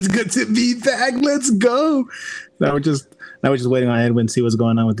good to be back. Let's go. Now we're just waiting on Edwin to see what's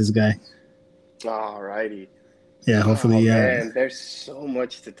going on with this guy. Alrighty. Yeah, hopefully. Oh man, there's so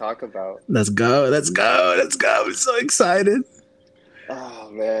much to talk about. Let's go. I'm so excited. Oh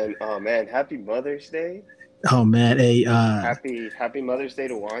man, happy Mother's Day. Oh man, hey, happy Mother's Day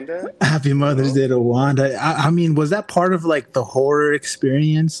to Wanda. happy Mother's Day to Wanda. I mean, was that part of like the horror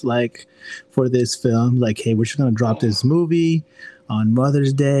experience, like for this film? Like, hey, we're just gonna drop this movie on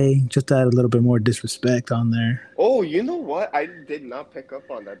Mother's Day, just to add a little bit more disrespect on there. Oh, you know what? I did not pick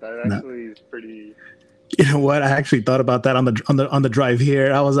up on that. That actually is pretty. You know what? I actually thought about that on the drive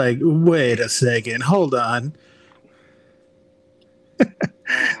here. I was like, wait a second, hold on.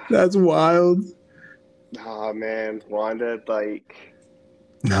 That's wild. Oh man, Wanda, like.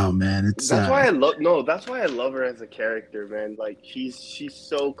 No man, it's. That's why I love. No, that's why I love her as a character, man. Like she's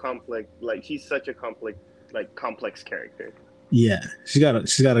so complex. Like she's such a complex character. Yeah, she got a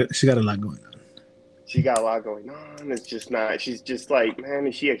lot going on. She got a lot going on. It's just not. She's just like, man,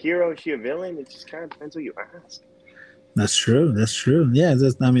 is she a hero? Is she a villain? It just kind of depends what you ask. That's true. Yeah,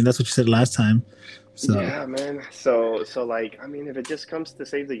 that's what you said last time. So yeah, man. So like, I mean, if it just comes to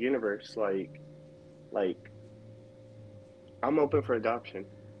save the universe, like, I'm open for adoption.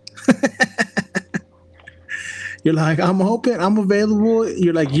 You're like, I'm open. I'm available.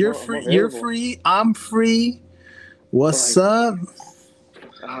 You're like, you're free. You're free. I'm free. What's up?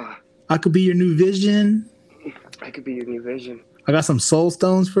 I could be your new vision. I could be your new vision. I got some soul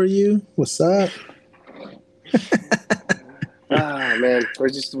stones for you. What's up? Man, we're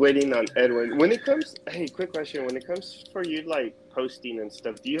just waiting on Edwin. Hey, quick question. When it comes for you, like posting and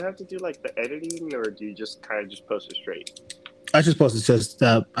stuff, do you have to do like the editing, or do you just kind of just post it straight? I just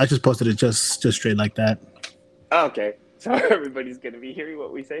posted it just straight like that. Oh, okay. So everybody's gonna be hearing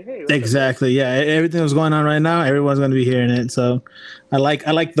what we say. Hey, exactly. Yeah, everything that's going on right now, everyone's gonna be hearing it. So, I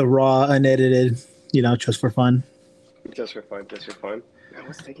like the raw, unedited. Just for fun. Just for fun. Man,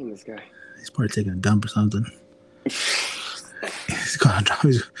 what's taking this guy? He's probably taking a dump or something. He's going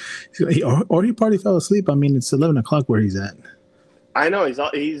to or he probably fell asleep. I mean, it's 11 o'clock where he's at. I know he's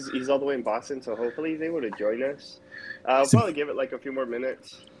all the way in Boston, so hopefully he's able to join us. I'll probably give it like a few more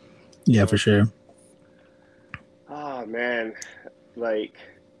minutes. Yeah, for sure. Oh man, like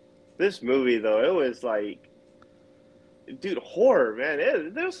this movie though, it was like, dude, horror,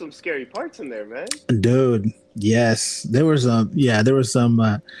 man. There was some scary parts in there, man. Dude, yes, there were some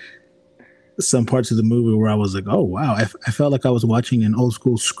parts of the movie where I was like, oh wow, I felt like I was watching an old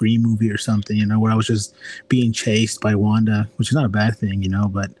school Scream movie or something, where I was just being chased by Wanda, which is not a bad thing,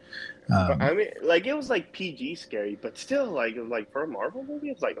 but. I mean, like it was like PG scary, but still, like for a Marvel movie,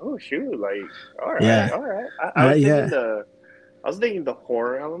 it's like, oh shoot, like all right. I was thinking the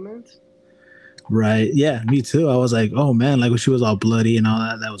horror element. Right. Yeah, me too. I was like, oh man, like when she was all bloody and all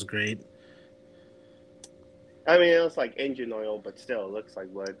that. That was great. I mean, it was like engine oil, but still, it looks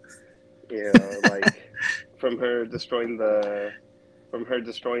like blood. Like from her destroying the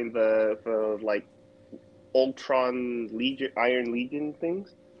like Ultron Legion, Iron Legion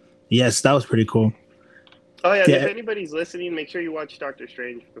things. Yes, that was pretty cool. Oh yeah, if anybody's listening, make sure you watch Doctor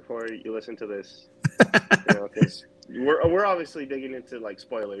Strange before you listen to this. Because we're obviously digging into like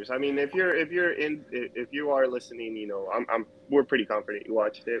spoilers. I mean, if you are listening, we're pretty confident you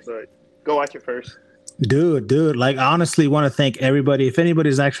watched it, but go watch it first. Dude, like I honestly want to thank everybody. If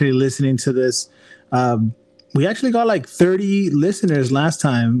anybody's actually listening to this, we actually got like 30 listeners last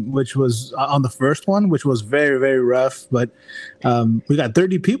time, which was on the first one, which was very, very rough. But we got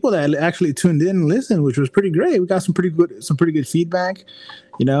 30 people that actually tuned in and listened, which was pretty great. We got some pretty good feedback,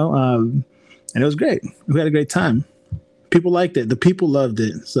 and it was great. We had a great time. People liked it. The people loved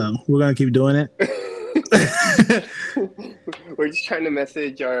it. So we're gonna keep doing it. We're just trying to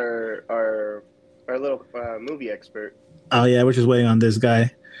message our little movie expert. Oh yeah, we're just waiting on this guy.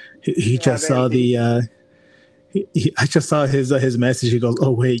 He just saw the. I just saw his message. He goes,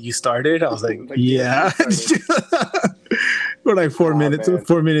 "Oh wait, you started?" I was like, "Yeah." We're like 4 minutes, man.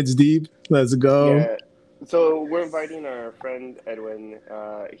 4 minutes deep. Let's go. Yeah. So we're inviting our friend Edwin.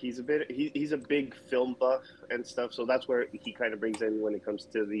 He's a big film buff and stuff. So that's where he kind of brings in when it comes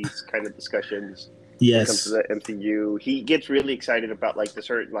to these kind of discussions. Yes. When it comes to the MCU, he gets really excited about like the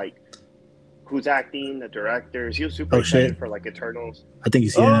certain like. Who's acting, the directors. He was super excited for like Eternals. I think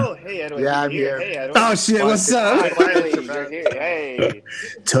he's here. Oh, hey Edwin. Yeah, I'm here. Hey Edwin. Oh shit, what's up? Finally, you're here. Hey.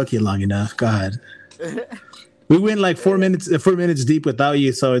 Took you long enough. God. We went like 4 minutes deep without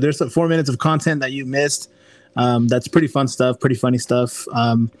you. So there's 4 minutes of content that you missed. That's pretty fun stuff, pretty funny stuff.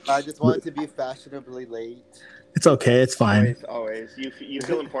 I just wanted to be fashionably late. It's okay. It's fine. Always. You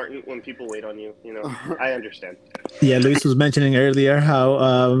feel important when people wait on you. You know, I understand. Yeah, Luis was mentioning earlier how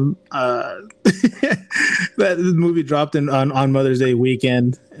that the movie dropped on Mother's Day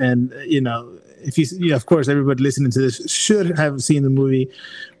weekend, and if of course, everybody listening to this should have seen the movie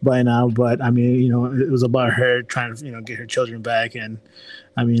by now. But I mean, it was about her trying to get her children back, and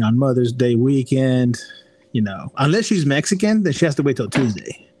I mean, on Mother's Day weekend, unless she's Mexican, then she has to wait till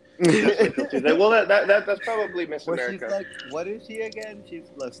Tuesday. Well, that's probably Miss America. She's like, what is she again? She's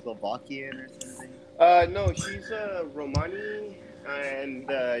like Slovakian or something. No, she's Romani and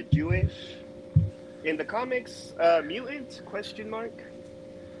Jewish. In the comics, mutant ?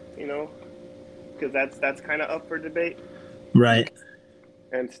 You know, because that's kind of up for debate, right?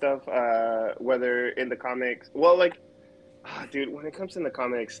 And stuff. Whether in the comics, well, like, dude, when it comes in the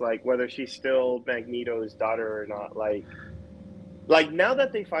comics, like whether she's still Magneto's daughter or not, like now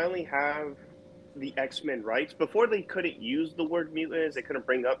that they finally have the X-Men rights, before they couldn't use the word mutants, they couldn't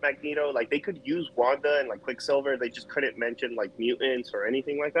bring up Magneto. Like they could use Wanda and like Quicksilver, they just couldn't mention like mutants or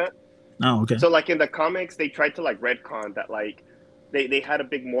anything like that. Oh, okay. So like in the comics, they tried to like retcon that, like they had a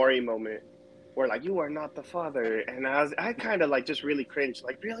big Maury moment where like, you are not the father, and I kind of like just really cringed,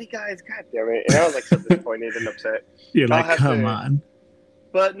 like, really guys, god damn it, and I was like so disappointed and upset. You're like, come on.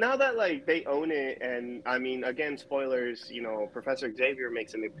 But now that like they own it, and I mean, again, spoilers, Professor Xavier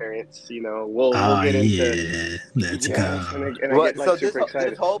makes an appearance. We'll get into. Let's go. So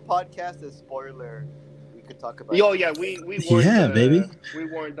this whole podcast is spoiler. We could talk about. Oh yeah, we warned, baby. We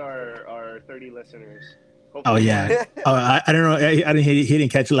warned our 30 listeners. Hopefully. Oh yeah. I don't know. I didn't. He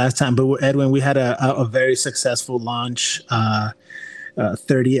didn't catch it last time, but Edwin, we had a very successful launch.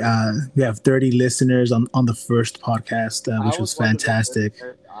 30 we have 30 listeners on the first podcast, which was fantastic.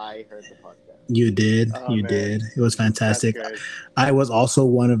 I heard the podcast. You did. Did. It was fantastic. I was also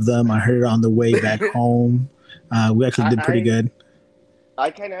one of them. I heard it on the way back home. We actually did pretty good. I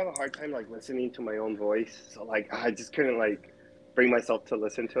kind of have a hard time like listening to my own voice, so like I just couldn't like bring myself to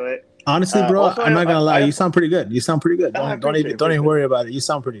listen to it. Honestly, bro, also, I'm not gonna lie. You sound pretty good. Don't even worry about it. You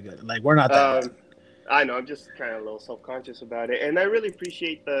sound pretty good. Like, we're not that bad. I know, I'm just kind of a little self-conscious about it, and I really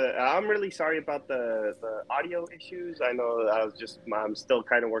appreciate I'm really sorry about the audio issues. I know I'm still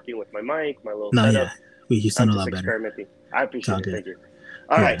kind of working with my mic, my little setup. You sound a lot better. Experimenting. I appreciate it. Thank you.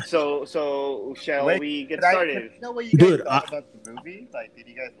 All right, so shall we get started? Can I know what you guys thought about the movie? Like, did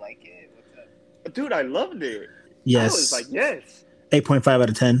you guys like it? What's up? Dude, I loved it. Yes. I was like, yes. 8.5 out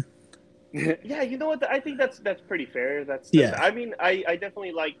of 10. Yeah, you know what? I think that's pretty fair. That's I mean, I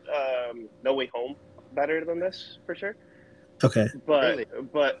definitely liked No Way Home better than this for sure. Okay.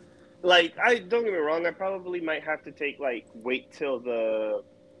 But like, I don't get me wrong, I probably might have to wait till the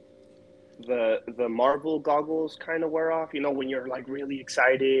Marvel goggles kind of wear off, when you're like really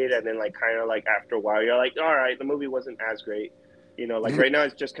excited, and then like kind of like after a while you're like, all right, the movie wasn't as great. Like right now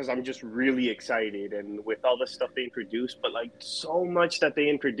it's just because I'm just really excited, and with all the stuff they introduced, but like so much that they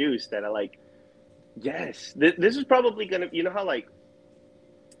introduced that I like, yes, this is probably gonna, how like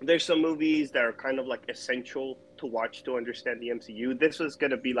there's some movies that are kind of like essential to watch to understand the MCU. This was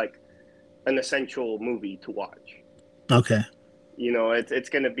gonna be like an essential movie to watch. Okay. It's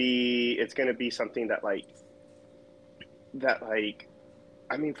gonna be something that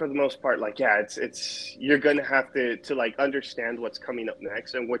I mean, for the most part, like, yeah, it's you're gonna have to like understand what's coming up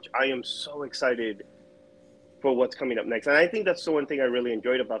next, and which I am so excited for what's coming up next. And I think that's the one thing I really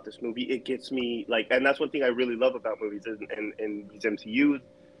enjoyed about this movie. It gets me and that's one thing I really love about movies and these MCU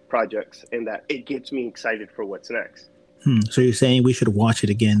projects, in that it gets me excited for what's next. So you're saying we should watch it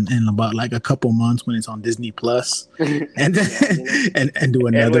again in about like a couple months when it's on Disney Plus, and and do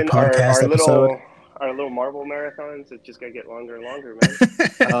another podcast episode. Our little Marvel marathons, it's just gonna get longer and longer,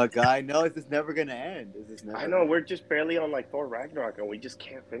 man. Guy, no, is this never gonna end? I know, we're just barely on like Thor Ragnarok, and we just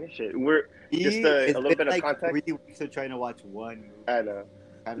can't finish it. We're just a little bit of context. 3 weeks of trying to watch one movie. I know.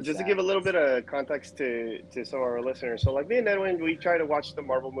 Just to give a little bit of context to some of our listeners. So like me and Edwin, we try to watch the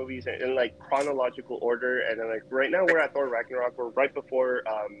Marvel movies in like chronological order, and then like right now we're at Thor Ragnarok. We're right before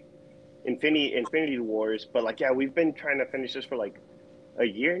Infinity Wars, but like, yeah, we've been trying to finish this for like a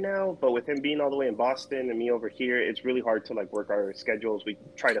year now, but with him being all the way in Boston and me over here, it's really hard to like work our schedules. We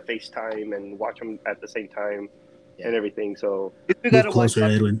try to FaceTime and watch them at the same time and everything. So move closer,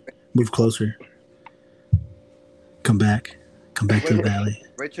 Edwin. Move closer. Come back to the valley.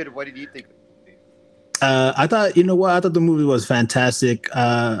 Richard, what did you think? I thought, I thought the movie was fantastic.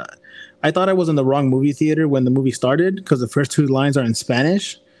 I thought I was in the wrong movie theater when the movie started, because the first 2 lines are in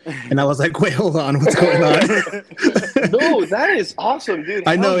Spanish. And I was like, wait, hold on, what's going on? No, that is awesome, dude.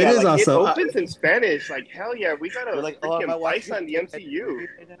 I know, it is awesome. It opens in Spanish. Like, hell yeah, we got to freaking Vice on the MCU.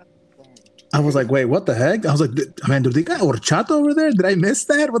 I was like, wait, what the heck? I was like, man, do they got horchata over there? Did I miss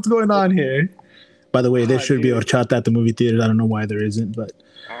that? What's going on here? By the way, there should be Dude. horchata at the movie theater. I don't know why there isn't, but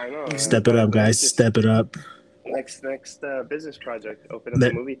I know. step it up, guys. Step it up. Next business project. Open up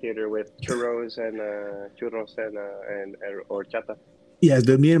a movie theater with churros and horchata. Yeah,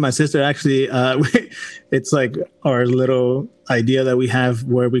 me and my sister actually, it's like our little idea that we have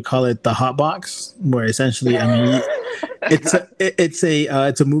where we call it the hot box, where essentially, I mean, it's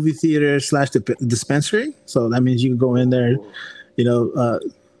a movie theater / dispensary. So that means you can go in there, you know,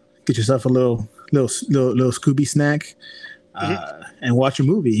 get yourself a little Scooby snack, and watch a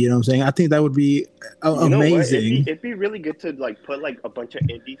movie. You know what I'm saying? I think that would be amazing. It'd be really good to like put like a bunch of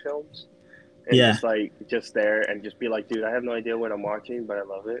indie films. And just there and just be like, dude, I have no idea what I'm watching, but I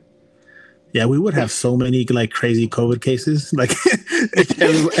love it. Yeah, we would have so many like crazy COVID cases. Like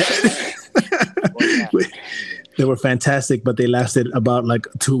they were fantastic, but they lasted about like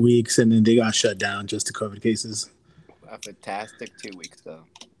 2 weeks and then they got shut down just to COVID cases. A fantastic 2 weeks though.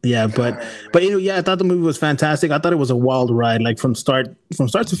 Yeah, but I thought the movie was fantastic. I thought it was a wild ride, like from start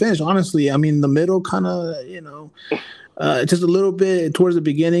to finish. Honestly, I mean, the middle kind of, just a little bit towards the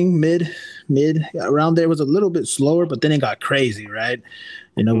beginning, mid around there was a little bit slower, but then it got crazy, right?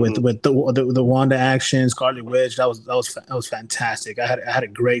 With the Wanda action, Scarlet Witch, that was fantastic. I had a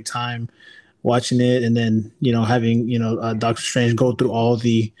great time watching it, and then having Doctor Strange go through all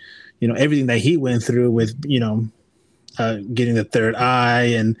the everything that he went through with getting the third eye,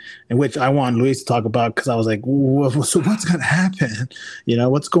 and which I want Luis to talk about because I was like, so what's gonna happen?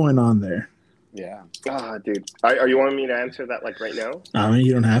 What's going on there? Yeah. Dude. Are you wanting me to answer that like right now? I mean,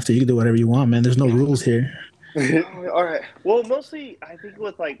 you don't have to. You can do whatever you want, man. There's no rules here. All right. Well, mostly I think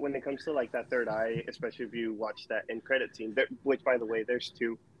with like when it comes to like that third eye, especially if you watch that end credit scene, which by the way, there's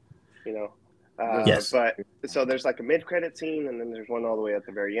two, Yes. But so there's like a mid credit scene and then there's one all the way at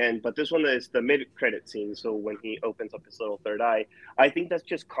the very end. But this one is the mid credit scene. So when he opens up his little third eye, I think that's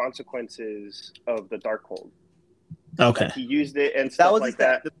just consequences of the Darkhold. Okay. Like he used it and stuff like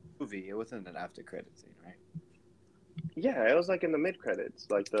that. Movie. It wasn't an after credit scene, right? Yeah, it was like in the mid credits,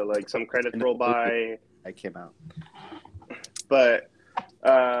 like some credits roll by. I came out. But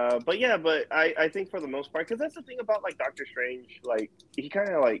I think for the most part, because that's the thing about like Doctor Strange, like he kind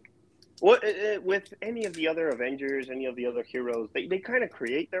of like with any of the other Avengers, any of the other heroes, they kind of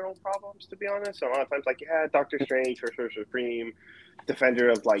create their own problems. To be honest, so a lot of times like Doctor Strange, Sorcerer Supreme, defender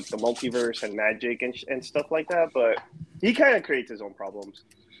of like the multiverse and magic and stuff like that, but he kind of creates his own problems.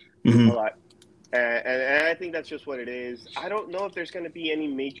 Mm-hmm. A lot. And I think that's just what it is. I don't know if there's going to be any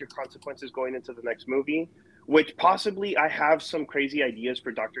major consequences going into the next movie, which possibly I have some crazy ideas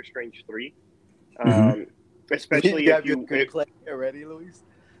for Doctor Strange 3. Especially if you play already, Luis?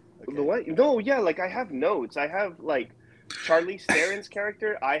 Okay. The what? No, yeah, like I have notes. I have like Charlize Theron's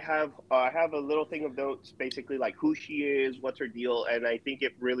character. I have a little thing of notes, basically like who she is, what's her deal, and I think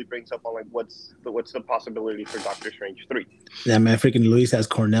it really brings up on like what's the possibility for Doctor Strange 3. Yeah, man, freaking Luis has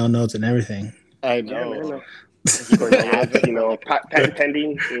Cornell notes and everything. I know. Yeah, patent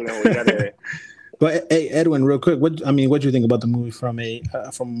pending. We gotta. But hey, Edwin, real quick, what do you think about the movie from a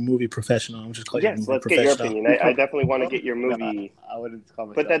movie professional? I'm just calling yes, let's get your opinion. I definitely want to get your movie. I wouldn't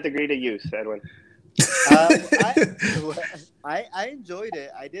comment. Put that degree to use, Edwin. I enjoyed it.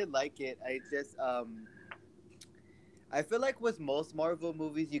 I did like it. I just I feel like with most Marvel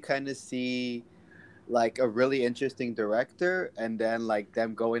movies, you kind of see like a really interesting director, and then like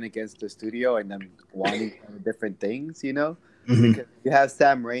them going against the studio and them wanting different things, Mm-hmm. Because you have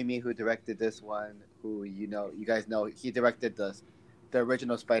Sam Raimi who directed this one, who you guys know he directed the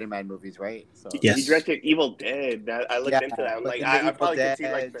original Spider-Man movies, right? So yes. He directed Evil Dead. I looked into that. I'm like, I probably could see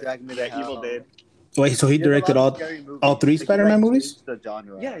like the Evil Dead. Wait, so he directed all three Spider-Man movies? The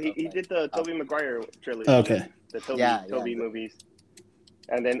genre. Yeah, he did the Tobey Maguire trilogy. Okay. The Tobey movies.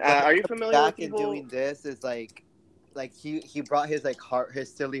 And then, are you familiar with Evil? Doing this is like he brought his like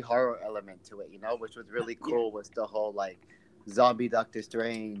his silly horror element to it, which was really cool. Was the whole like zombie Doctor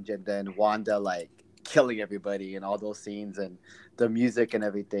Strange and then Wanda like killing everybody and all those scenes and the music and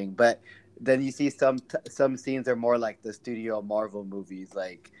everything. But then you see some scenes are more like the studio Marvel movies,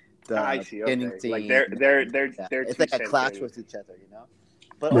 like the I see. Okay. scene. Like they're it's like a clash with each other,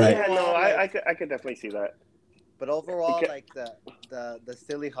 But right. Yeah, no, I could definitely see that. But overall, like the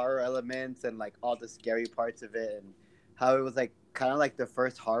silly horror elements and like all the scary parts of it, and how it was like kind of like the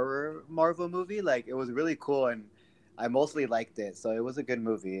first horror Marvel movie, like it was really cool, and I mostly liked it. So it was a good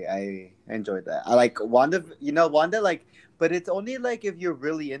movie. I enjoyed that. I like Wanda, Wanda, like, but it's only like if you're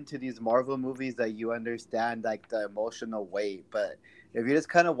really into these Marvel movies that you understand like the emotional weight. But if you're just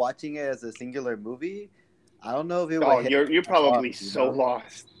kind of watching it as a singular movie, I don't know if it Oh, would hit you're hard, probably so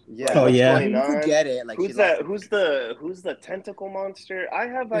lost. Yeah. Like, Oh, what's yeah. going You could on? get it. Like, Who's that? Who's the tentacle monster? I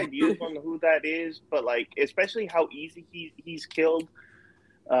have ideas on who that is, but like, especially how easy he's killed,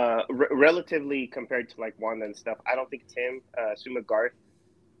 relatively compared to like Wanda and stuff. I don't think it's him. Suma Garth.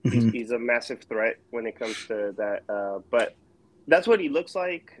 He's a massive threat when it comes to that. But that's what he looks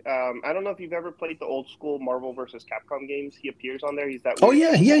like. I don't know if you've ever played the old school Marvel versus Capcom games. He appears on there. He's that Oh weird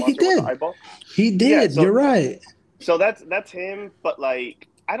yeah, tentacle he monster with the did. eyeball. He did. Yeah, so You're right. so that's him. But like,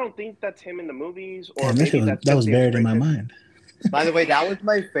 I don't think that's him in the movies, or Damn, maybe that's that just was the buried in my inspiration. mind. By the way, that was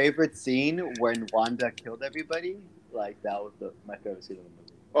my favorite scene when Wanda killed everybody. Like that was my favorite scene of the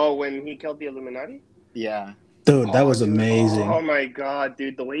movie. Oh, when he killed the Illuminati? Yeah. Dude, that Oh, was dude. amazing. Oh my god,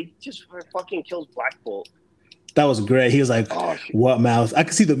 dude, the way he just fucking kills Black Bolt. That was great. He was like, Oh, shit. "What mouse?" I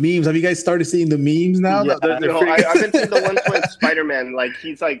can see the memes. Have you guys started seeing the memes now? Yeah. They're No, I've been seeing the ones with Spider-Man. Like,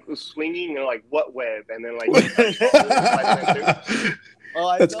 he's like swinging and like, what web? And then like, Spider-Man too. Oh,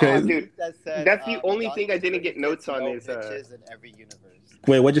 I That's saw crazy. a tweet that said, That's the only Doctor thing I didn't Strange get notes gets on no is bitches in every universe.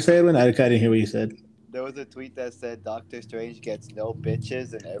 Wait, what'd you say, Edwin? I didn't hear what you said. There was a tweet that said Doctor Strange gets no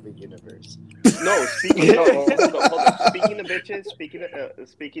bitches in every universe. No, speaking. Hold up. Speaking of bitches,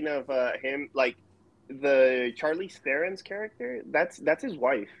 speaking of him, like the Charlie Theron's character, that's his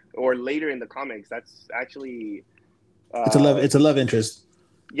wife. Or later in the comics, that's actually. It's a love interest.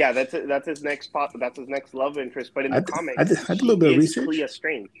 Yeah, that's his next pop. That's his next love interest. But in the I comics, did a little bit of research. Clea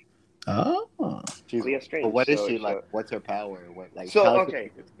Strange. Oh, Clea Strange. But what is so, she so, like? What's her power? What like? So how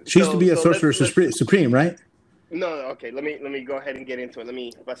okay, she used to be a so sorcerer let's supreme, right? No, okay. Let me go ahead and get into it. Let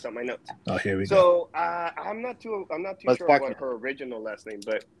me bust out my notes. Oh, here we go. So I'm not too Let's sure spark what it. her original last name,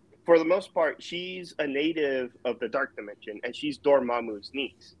 but for the most part, she's a native of the Dark Dimension, and she's Dormammu's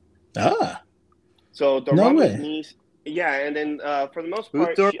niece. Ah, So no Dormammu's way. niece, yeah. And then for the most Who's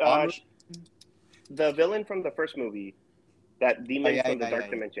part, Dormammu? the villain from the first movie, that demon from the Dark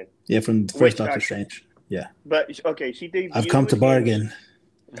Dimension. Yeah, from the first Doctor Strange. Yeah. But okay, she debuted. I've come to bargain.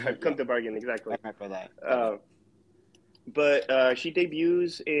 I've come to bargain, exactly. I remember that. But she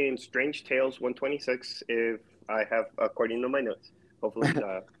debuts in Strange Tales 126, if I have, according to my notes. Hopefully,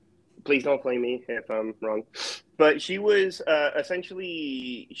 please don't blame me if I'm wrong. But she was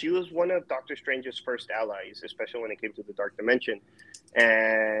essentially, she was one of Doctor Strange's first allies, especially when it came to the Dark Dimension.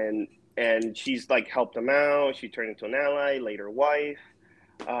 And she's like helped him out. She turned into an ally, later wife.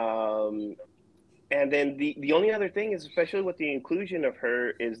 And then the only other thing is, especially with the inclusion of her,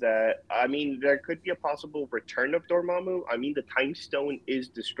 is that, I mean, there could be a possible return of Dormammu. I mean, the Time Stone is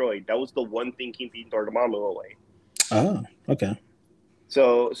destroyed. That was the one thing keeping Dormammu away. Oh, okay.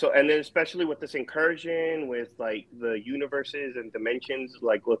 So, and then especially with this incursion, with like the universes and dimensions,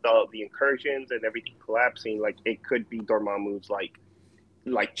 like with all the incursions and everything collapsing, like it could be Dormammu's like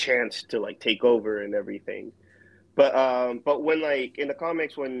chance to like take over and everything. But when like in the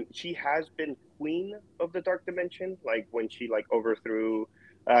comics, when she has been queen of the Dark Dimension, like when she like overthrew,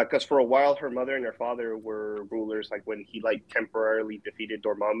 because for a while her mother and her father were rulers, like when he like temporarily defeated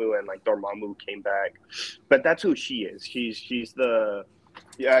Dormammu and like Dormammu came back. But that's who she is. She's a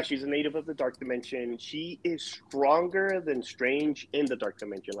native of the Dark Dimension. She is stronger than Strange in the Dark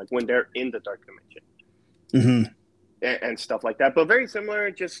Dimension, like when they're in the Dark Dimension. Mm-hmm. And stuff like that, but very similar.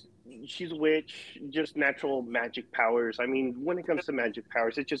 Just she's a witch, just natural magic powers. I mean, when it comes to magic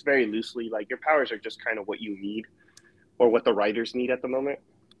powers, it's just very loosely like your powers are just kind of what you need, or what the writers need at the moment.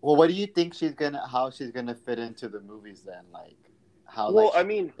 Well, what do you think how she's gonna fit into the movies then? Like, how? Well, like, I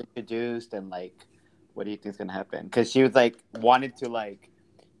mean, introduced and like, what do you think's gonna happen? Because she was like wanted to like.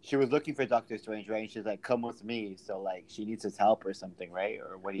 She was looking for Doctor Strange, right? And she's like, "Come with me." So like, she needs his help or something, right?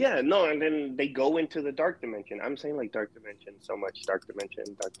 Or what do you? yeah, think? no, and then they go into the Dark Dimension. I'm saying like Dark Dimension so much, Dark Dimension.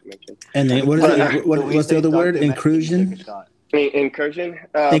 And then what's the other word? Incursion. Incursion.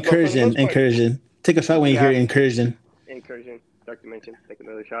 Incursion. Take a shot when you hear incursion. Incursion. Dark Dimension. Take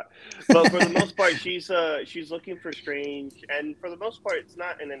another shot. But for the most part, she's looking for Strange, and for the most part, it's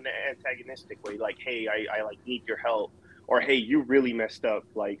not in an antagonistic way. Like, hey, I like need your help. Or, hey, you really messed up.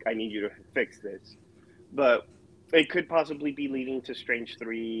 Like, I need you to fix this. But it could possibly be leading to Strange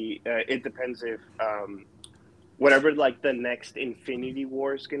 3. It depends if whatever, like, the next Infinity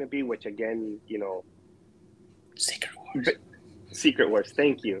War is going to be, which, again, you know... Secret Wars,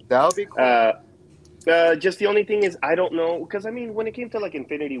 thank you. That would be cool. Just the only thing is, I don't know. Because, I mean, when it came to, like,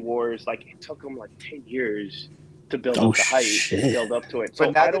 Infinity Wars, like, it took them, like, 10 years to build up the hype and build up to it. So,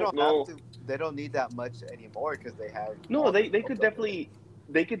 now I don't know... They don't need that much anymore because they have. No, they could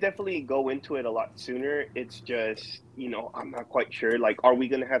definitely go into it a lot sooner. It's just, you know, I'm not quite sure. Like, are we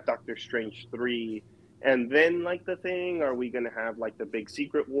gonna have Doctor Strange 3 and then like the Thing? Are we gonna have like the big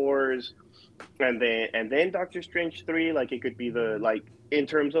Secret Wars, and then Doctor Strange 3? Like it could be the like in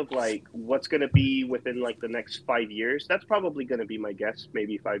terms of like what's gonna be within like the next 5 years. That's probably gonna be my guess.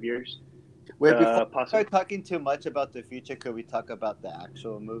 Maybe 5 years. Wait, before we Possibly. start talking too much about the future, could we talk about the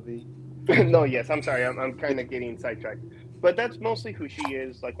actual movie? No, yes, I'm sorry. I'm kind of getting sidetracked, but that's mostly who she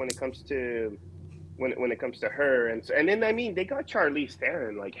is. Like when it comes to her, and then I mean they got Charlize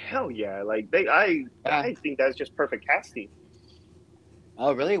Theron. Like hell yeah, like Yeah. I think that's just perfect casting.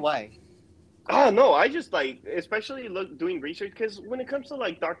 Oh, really? Why? Oh no, I just like especially doing research because when it comes to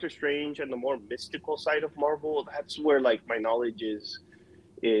like Doctor Strange and the more mystical side of Marvel, that's where like my knowledge is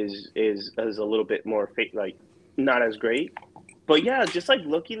a little bit more like not as great. But yeah, just like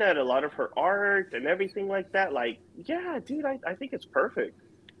looking at a lot of her art and everything like that, like yeah, dude, I think it's perfect.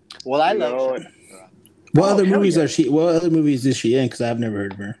 Well, I You love know? Shakira. What Oh other hell movies yeah! are she? What other movies is she in? Because I've never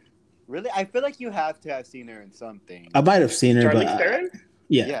heard of her. Really, I feel like you have to have seen her in something. I might have seen her, but Charlize Theron?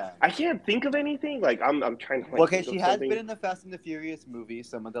 yeah. Yeah. I can't think of anything. Like I'm trying to Well, like okay, think she of has something. been in the Fast and the Furious movies,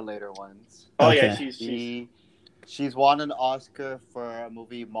 some of the later ones. Oh yeah, Okay. She's won an Oscar for a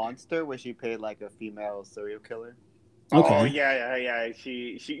movie Monster, where she played like a female serial killer. Oh Okay. yeah.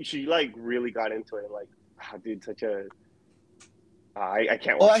 She like really got into it. Like, dude, such a I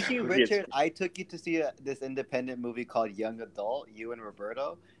can't Oh, watch that actually, movie. Richard, I took you to see this independent movie called Young Adult, you and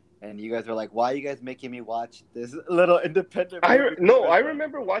Roberto, and you guys were like, "Why are you guys making me watch this little independent movie?" No, I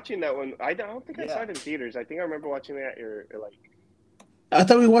remember watching that one. I don't think I saw Yeah. it in theaters. I think I remember watching it at your like. I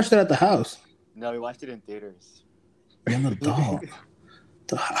thought we watched it at the house. No, we watched it in theaters. Young adult.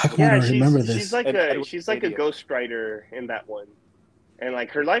 How come I Yeah, don't remember this? And Edwin she's like a Stadium. ghostwriter in that one, and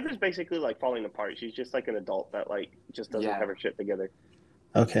like her life is basically like falling apart. She's just like an adult that like just doesn't have Yeah. her shit together.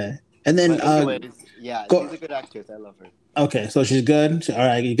 Okay. And then But anyways, yeah, go. she's a good actress. I love her. Okay, so she's good. All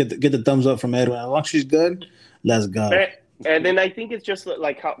right, you get the thumbs up from Edwin. As long as she's good, let's go. And then I think it's just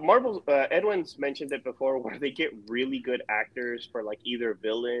like how Marvel Edwin's mentioned it before, where they get really good actors for like either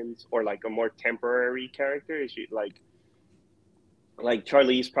villains or like a more temporary character. She like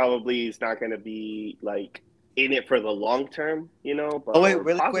Charlize probably is not going to be like in it for the long term, you know. But Oh wait, or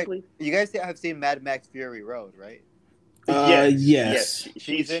really possibly. quick, you guys have seen Mad Max Fury Road, right? Yes.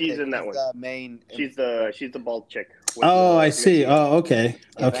 She's in that one. The main. She's the bald chick. With Oh, I the see. Mexican. Oh, okay.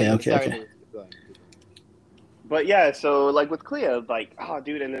 Yeah, Okay. anyway, Okay. sorry, Okay. Louis, keep going. But yeah, so like with Clea, like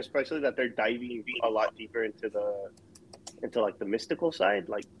dude, and especially that they're diving a lot deeper into like the mystical side.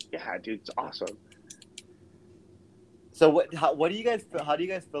 Like, yeah, dude, it's awesome. So what do you guys? How do you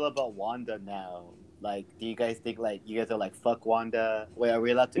guys feel about Wanda now? Like, do you guys think like you guys are like fuck Wanda? Wait, are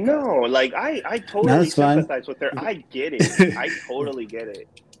we allowed to? No, like I No, totally that's fine. sympathize with her. I get it. I totally get it.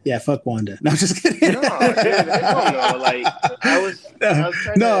 Yeah, fuck Wanda. No, I'm just kidding. No, dude, hell no. Like I was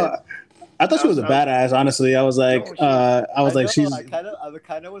trying no, I thought she was a badass. Honestly, I was like, she's I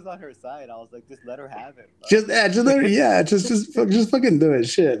kind of was on her side. I was like, just let her have it. Bro. just let her, just fucking do it,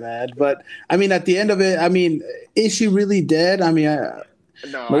 shit, man. But I mean, at the end of it, I mean, is she really dead? I mean,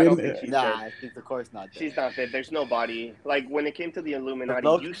 no, I don't think she's dead. I think of course not dead. She's not dead. There's no body. Like when it came to the Illuminati,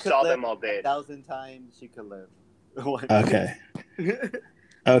 you could saw live them all dead. 1,000 times she could live. Okay.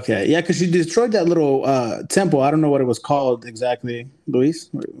 Okay, yeah, because she destroyed that little temple. I don't know what it was called exactly. Luis,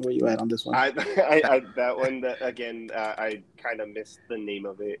 where you at on this one? That one again. I kind of missed the name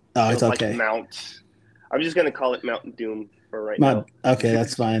of it. Oh, it it's was okay. Like Mount. I'm just gonna call it Mount Doom for right now. Okay,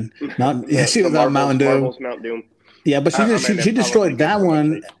 that's fine. She was on Mountain Doom. Marvel's Mount Doom. Yeah, but she destroyed that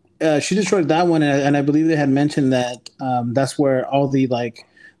one. She destroyed that one, and I believe they had mentioned that that's where all the like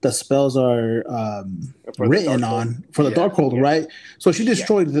the spells are written on for the Darkhold, right? So she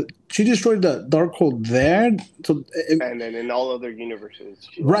destroyed the Darkhold there. So and then in all other universes,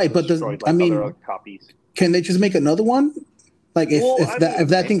 right? But other copies. Can they just make another one? Like if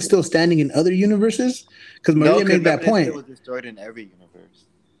that thing's still standing in other universes? Because Maria made that point. It was destroyed in every universe.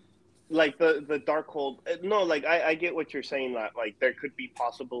 Like the Darkhold, no, like I get what you're saying. That like there could be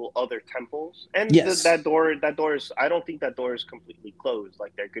possible other temples, and that door is. I don't think that door is completely closed.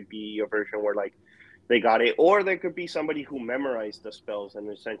 Like there could be a version where like they got it, or there could be somebody who memorized the spells and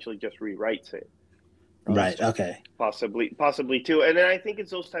essentially just rewrites it. Right. Okay. Possibly too, and then I think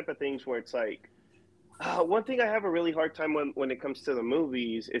it's those type of things where it's like. One thing I have a really hard time when it comes to the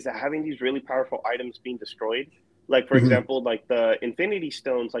movies is that having these really powerful items being destroyed. Like, for example, like the Infinity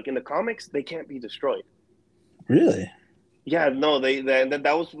Stones, like in the comics, they can't be destroyed. Really? Yeah, no,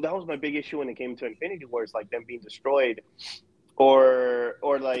 that was my big issue when it came to Infinity Wars, like them being destroyed, or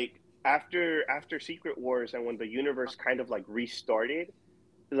like after Secret Wars and when the universe kind of like restarted,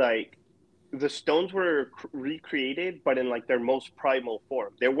 like the stones were recreated, but in like their most primal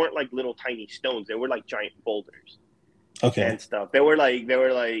form. They weren't like little tiny stones. They were like giant boulders Okay. and stuff. They were like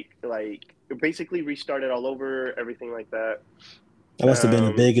basically restarted all over, everything like that. That must have been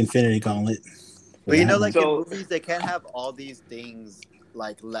a big Infinity Gauntlet. But you know, One. like in movies, they can't have all these things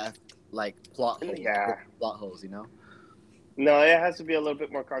like left, like plot holes. Yeah. Plot holes, you know. No, it has to be a little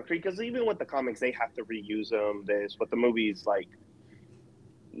bit more concrete because even with the comics, they have to reuse them. This, with the movies, like,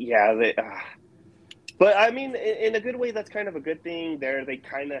 yeah, they. But I mean, in a good way, that's kind of a good thing. There, they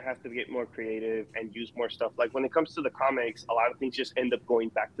kind of have to get more creative and use more stuff. Like when it comes to the comics, a lot of things just end up going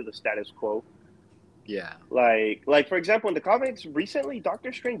back to the status quo. Yeah. Like for example, in the comics recently,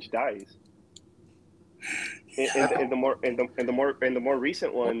 Doctor Strange dies. In the more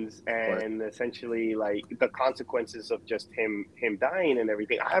recent ones, and essentially like the consequences of just him dying and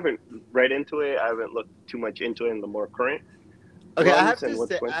everything. I haven't read into it. I haven't looked too much into it in the more current. Okay, I have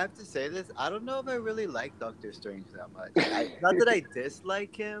to say this. I don't know if I really like Doctor Strange that much. Not that I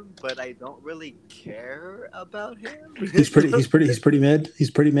dislike him, but I don't really care about him. He's pretty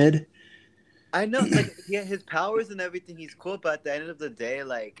mid. I know, like, yeah, his powers and everything, he's cool. But at the end of the day,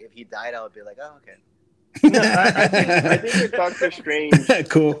 like, if he died, I would be like, oh, okay. No, I think with Doctor Strange,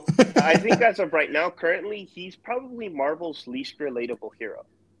 cool. I think as of right now, currently, he's probably Marvel's least relatable hero.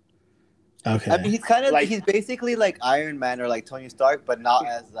 Okay. I mean, he's kind of like, he's basically like Iron Man or like Tony Stark, but not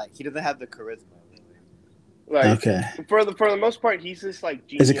as like, he doesn't have the charisma. Like, okay. For the most part, he's just like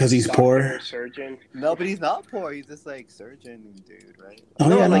genius. Is it because he's poor? Surgeon. No, but he's not poor. He's just like surgeon dude, right? Oh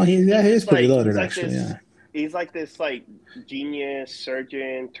no, yeah, like, no, he's pretty like, loaded actually. Yeah. He's like this like genius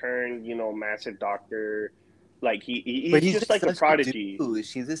surgeon turned massive doctor. Like he's just like a prodigy.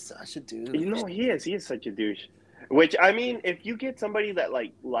 He's just such a douche. You know, he is such a douche. Which, I mean, if you get somebody that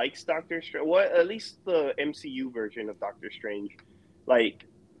like likes Doctor Strange, at least the MCU version of Doctor Strange, like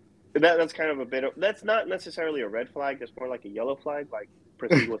that's kind of a bit of, that's not necessarily a red flag. That's more like a yellow flag. Like,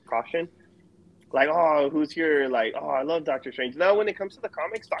 proceed with caution. Like, oh, who's here? Like, oh, I love Doctor Strange. Now, when it comes to the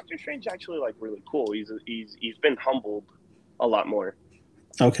comics, Doctor Strange is actually like really cool. He's been humbled a lot more.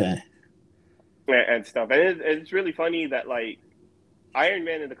 Okay. And stuff, and it's really funny that like Iron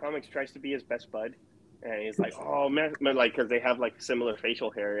Man in the comics tries to be his best bud, and he's like, oh man, like because they have like similar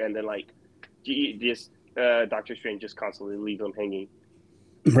facial hair, and then like just Doctor Strange just constantly leaves him hanging.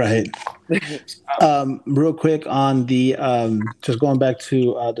 Right. Real quick on the just going back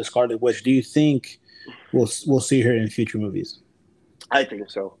to the Scarlet Witch, do you think we'll see her in future movies? I think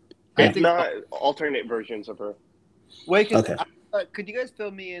so. If not, alternate versions of her. Wait, could you guys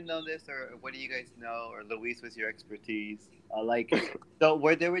fill me in on this, or what do you guys know, or Luis with your expertise? So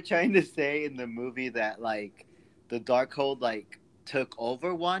where they were trying to say in the movie that like the Darkhold like took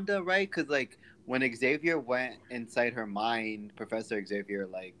over Wanda, right? Because like when Xavier went inside her mind, Professor Xavier,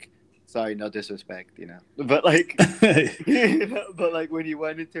 like, sorry, no disrespect, but like, but like when he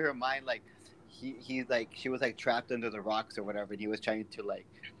went into her mind, like he's like she was like trapped under the rocks or whatever, and he was trying to like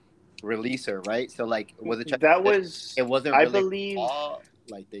release her, right? So like it wasn't really, I believe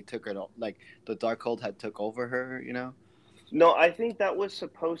like they took her, like the Darkhold had took over her, No, I think that was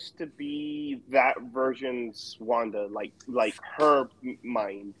supposed to be that version's Wanda, like her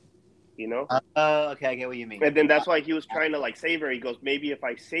mind, okay, I get what you mean. And then that's why he was trying to like save her. He goes, maybe if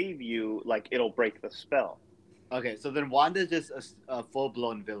I save you, like it'll break the spell. Okay, so then Wanda's just a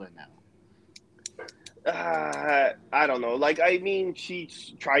full-blown villain now. I don't know. Like, I mean, she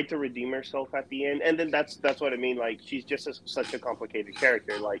tried to redeem herself at the end, and then that's what I mean. Like, she's just such a complicated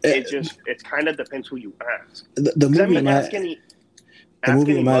character. Like, it kind of depends who you ask. The movie, in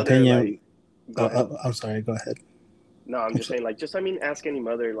my opinion. Like, I'm sorry. Go ahead. No, I'm just saying. Like, ask any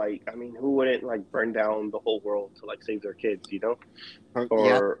mother. Like, I mean, who wouldn't like burn down the whole world to like save their kids?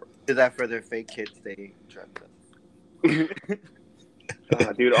 Or do that for their fake kids they trust them.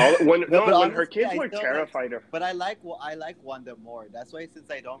 Dude, when her kids were terrified of. But I like Wanda more. That's why,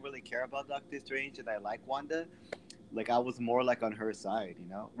 since I don't really care about Doctor Strange and I like Wanda, like I was more like on her side,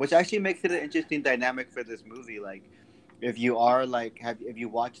 which actually makes it an interesting dynamic for this movie. Like, if you are like, if you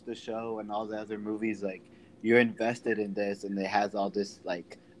watch the show and all the other movies, like you're invested in this, and it has all this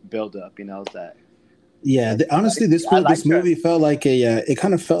like build up, that. Yeah, honestly, this movie felt like it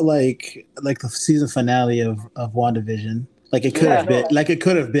kind of felt like the season finale of WandaVision. Like it could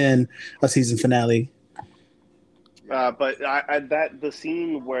have been a season finale. But the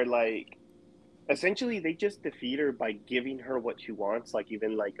scene where like essentially they just defeat her by giving her what she wants. Like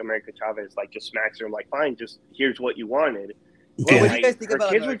even like America Chavez like just smacks her. I'm like, fine, just here's what you wanted. Okay. Well, what do you guys think about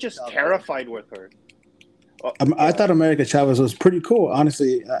her kids were just terrified with her. I thought America Chavez was pretty cool,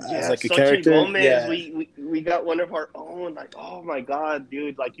 honestly, as like a Xochitl character. Gomez. We got one of our own. Like, oh my god,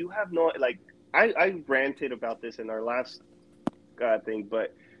 dude! Like, you have no like. I ranted about this in our last thing,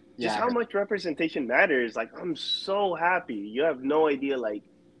 but just how much representation matters. Like, I'm so happy. You have no idea, like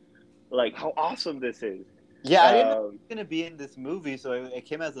how awesome this is. Yeah, I didn't know she was gonna be in this movie, so it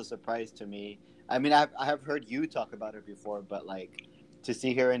came as a surprise to me. I mean, I have heard you talk about her before, but like to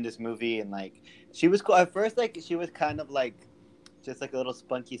see her in this movie and like she was cool at first. Like she was kind of like just like a little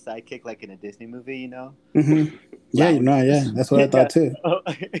spunky sidekick, like in a Disney movie, you know? Mm-hmm. Yeah, that's what I thought too.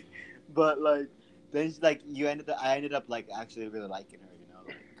 But like then like I ended up like actually really liking her, you know?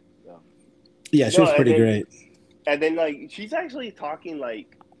 Like, so. Yeah, she was pretty great. And then like she's actually talking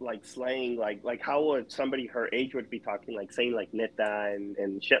like slang, like how would somebody her age would be talking, like saying like neta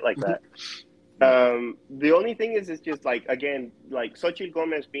and shit like that. The only thing is just like, again, like Xochitl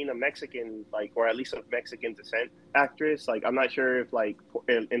Gomez being a Mexican, like, or at least of Mexican descent actress, like I'm not sure if like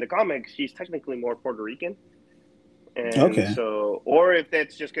in the comics she's technically more Puerto Rican, and so, or if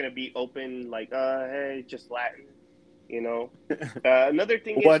that's just gonna be open like hey, just Latin, you know. Another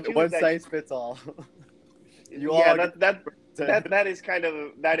thing is one size fits all. That is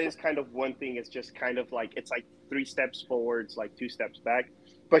kind of one thing. It's just kind of like, it's like 3 steps forwards, like 2 steps back.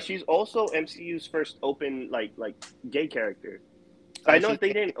 But she's also MCU's first open like gay character. I know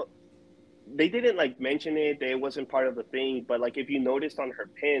they didn't like mention it. It wasn't part of the thing. But like if you noticed on her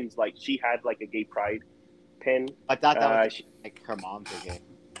pins, like she had like a gay pride pin. I thought that was like her mom's a gay.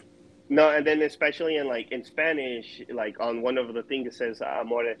 No, and then especially in Spanish, like on one of the things it says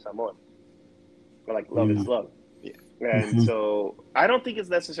 "amor es amor," or like love is love. And so I don't think it's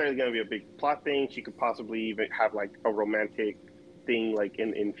necessarily going to be a big plot thing. She could possibly even have like a romantic thing like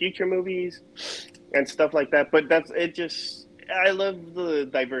in future movies and stuff like that. But that's it. Just, I love the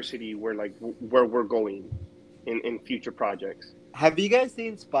diversity where we're going in future projects. Have you guys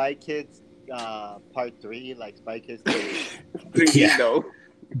seen Spy Kids Part 3? Like Spy Kids 3? Yeah. No.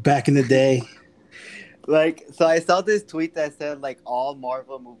 Back in the day. Like, so I saw this tweet that said like all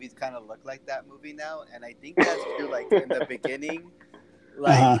Marvel movies kind of look like that movie now, and I think that's true. Like in the beginning,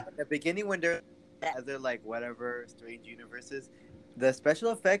 when they're like whatever strange universes, the special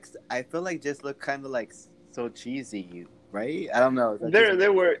effects I feel like just look kind of like so cheesy, right? I don't know.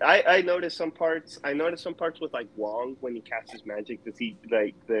 There were I noticed some parts. I noticed some parts with like Wong when he cast his magic. The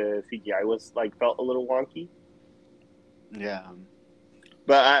CGI was like felt a little wonky. Yeah,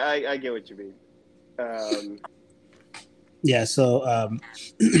 but I get what you mean. Yeah, so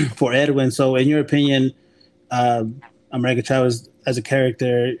for Edwin, so in your opinion, America Chavez as a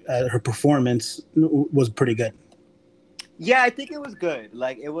character, her performance was pretty good. Yeah, I think it was good.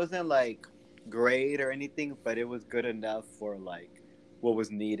 Like, it wasn't like great or anything, but it was good enough for like what was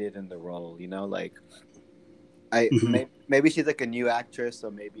needed in the role. You know, like maybe she's like a new actress,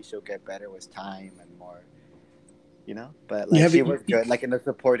 so maybe she'll get better with time and more. You know, but like she was good, like in a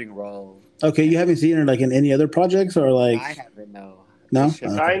supporting role. Okay, you haven't seen her like in any other projects, or like I haven't. No. Okay.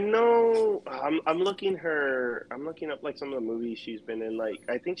 I know. I'm looking up like some of the movies she's been in. Like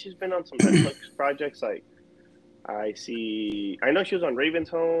I think she's been on some Netflix projects. Like I know she was on Raven's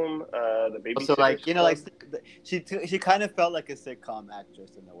Home. The Baby. So like like she kind of felt like a sitcom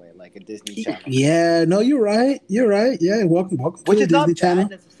actress in a way, like a Disney Channel. Yeah, no, you're right. Yeah, welcome Which to is Disney not Channel.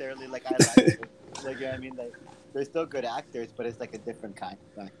 Bad necessarily. Like I like it. Like, you know what I mean, like they're still good actors, but it's like a different kind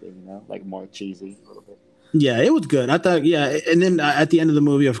of acting, you know, like more cheesy a little bit. Yeah, it was good. I thought, and then at the end of the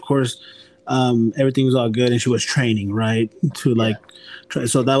movie, of course, everything was all good, and she was training, right? To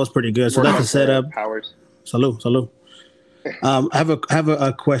so that was pretty good. So that's a setup. Powers. Salud. I have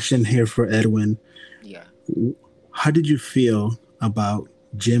a question here for Edwin. Yeah. How did you feel about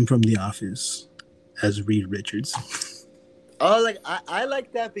Jim from The Office as Reed Richards? Oh, like I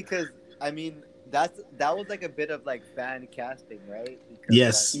like that because I mean that was like a bit of like fan casting, right?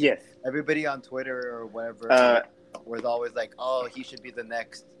 Because, yes. Everybody on Twitter or whatever was always like, "Oh, he should be the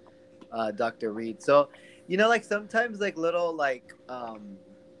next Dr. Reed." So, you know, like sometimes like little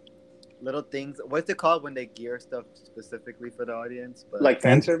things. What's it called when they gear stuff specifically for the audience? But like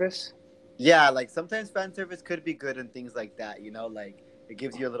fan service. Yeah, like sometimes fan service could be good and things like that. You know, like it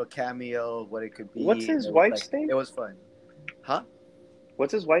gives you a little cameo of what it could be. What's his wife's name? It was fun. Huh?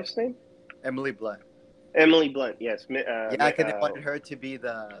 What's his wife's name? Emily Blunt. Emily Blunt, yes. Because they wanted her to be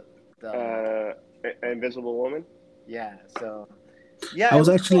the Invisible Woman. Yeah, so yeah, I was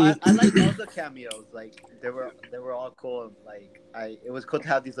actually cool. I liked all the cameos. Like they were all cool. Like it was cool to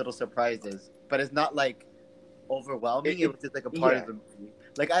have these little surprises, but it's not like overwhelming. It was just like a part of the movie.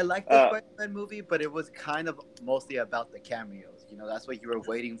 Like I liked the Spider-Man movie, but it was kind of mostly about the cameos. You know, that's what you were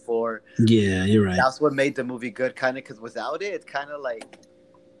waiting for. Yeah, you're right. That's what made the movie good, kind of. Because without it, it's kind of like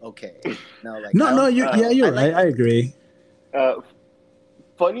okay. No, like I No, don't. you're right. I agree.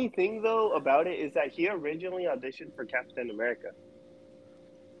 Funny thing though about it is that he originally auditioned for Captain America.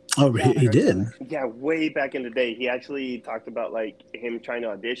 Oh, Yeah, I he heard did. that. Yeah, way back in the day, he actually talked about like him trying to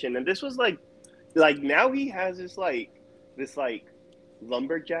audition, and this was like now he has this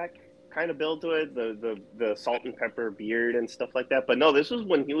lumberjack kind of build to it, the salt and pepper beard and stuff like that. But no, this was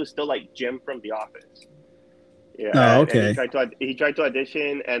when he was still like Jim from The Office. Yeah, Oh, and okay. he tried to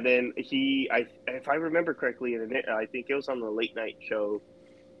audition, and then if I remember correctly, and I think it was on the late night show.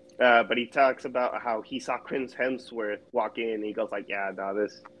 But he talks about how he saw Chris Hemsworth walk in, and he goes like, "Yeah, no,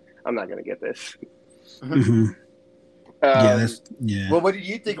 I'm not gonna get this." Hmm. Yeah, Um, yeah. Well, what did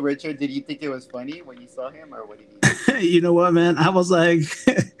you think, Richard? Did you think it was funny when you saw him, or what did you think? You know what, man? I was like,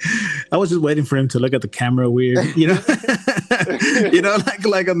 I was just waiting for him to look at the camera weird. You know,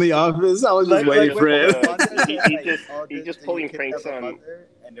 like on The Office. I was just waiting for him. he just pulling pranks on. Mother,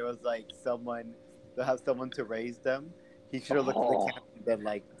 and there was like someone to have someone to raise them. He should have looked at the camera and been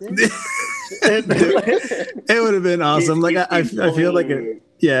like, it would have been awesome. I feel like it.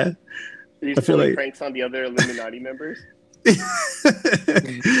 Yeah. He's pulling pranks on the other Illuminati members.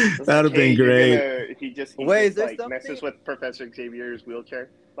 That would have been great. He just like messes with Professor Xavier's wheelchair.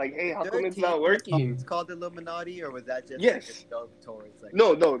 Like, hey, how come it's not working? It's called Illuminati, or was that just yes? Like a joke towards, like,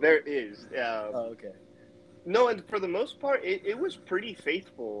 no, there is. Oh, okay. No, and for the most part, it was pretty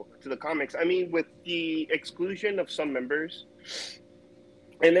faithful to the comics. I mean, with the exclusion of some members.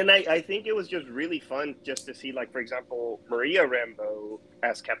 And then I think it was just really fun just to see, like, for example, Maria Rambeau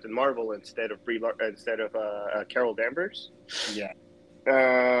as Captain Marvel instead of Carol Danvers. Yeah.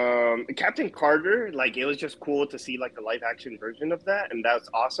 Captain Carter, like, it was just cool to see like the live action version of that, and that's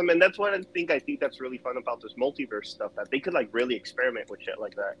awesome. And that's what I think that's really fun about this multiverse stuff, that they could like really experiment with shit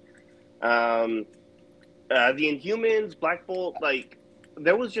like that. The Inhumans, Black Bolt, like,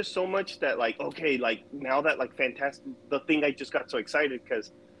 there was just so much that, like, okay, like, now that, like, fantastic, the thing I just got so excited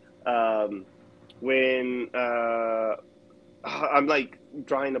because when I'm like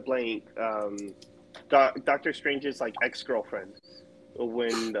drawing a blank, Doctor Strange's like ex-girlfriend,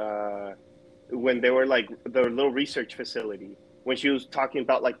 when they were like the little research facility, when she was talking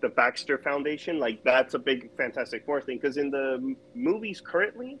about like the Baxter Foundation, like that's a big Fantastic Four thing, because in the movies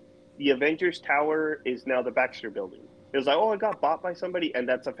currently, the Avengers Tower is now the Baxter Building. It was like, oh, it got bought by somebody, and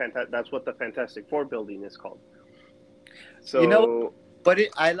that's what the Fantastic Four building is called. So, but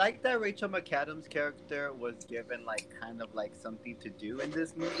I like that Rachel McAdams' character was given like kind of like something to do in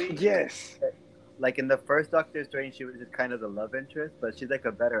this movie. Yes. Like in the first Doctor Strange, she was just kind of the love interest, but she's like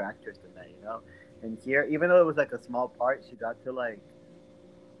a better actress than that, you know. And here, even though it was like a small part, she got to like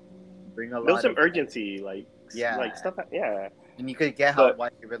bring a lot. There was some urgency, like stuff. Yeah. And you could get why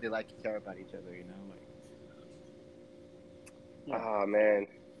you really care about each other, you know. Oh man,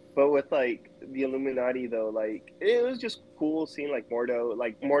 but with like the Illuminati though, like it was just cool seeing like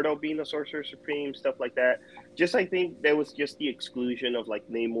Mordo being the Sorcerer Supreme, stuff like that. Just I think there was just the exclusion of like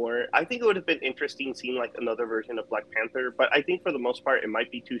Namor. I think it would have been interesting seeing like another version of Black Panther, but I think for the most part it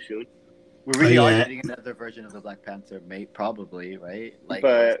might be too soon. We really are getting another version of the Black Panther, probably, right? Like,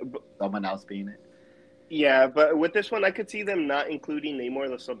 but someone else being it. Yeah, but with this one, I could see them not including Namor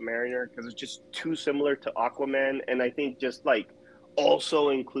the Submariner because it's just too similar to Aquaman, and I think just like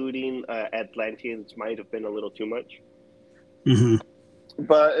also including Atlanteans might have been a little too much. Mm-hmm.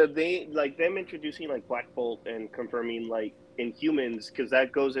 But they like them introducing like Black Bolt and confirming like Inhumans, because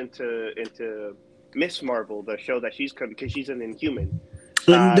that goes into Miss Marvel, the show that because she's an Inhuman.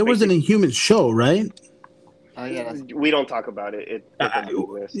 And there was an Inhuman show, right? Oh yeah, we don't talk about it.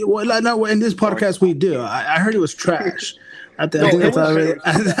 Well, no, in this podcast we do. I heard it was trash. I think that's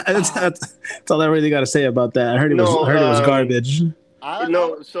all I really got to say about that. I heard it was garbage.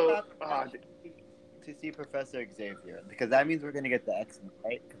 To see Professor Xavier, because that means we're gonna get the X-Men,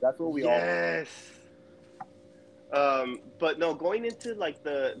 right? Because that's what we all. Yes. But no, going into like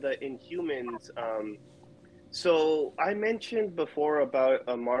the Inhumans. So I mentioned before about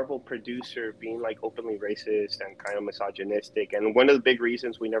a Marvel producer being like openly racist and kind of misogynistic, and one of the big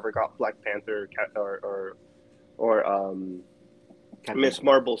reasons we never got Black Panther or Miss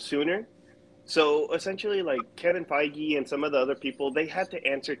Marvel sooner. So essentially, like Kevin Feige and some of the other people, they had to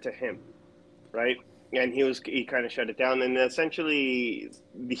answer to him, right? And he kind of shut it down, and essentially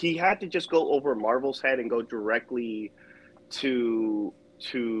he had to just go over Marvel's head and go directly to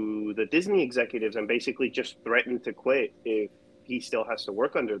the Disney executives and basically just threaten to quit if he still has to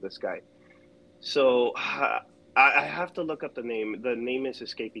work under this guy. So I have to look up the name. The name is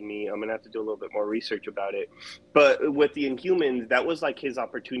escaping me. I'm gonna have to do a little bit more research about it. But with the Inhumans, that was like his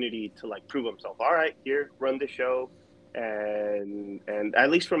opportunity to like prove himself. All right, here, run the show, and at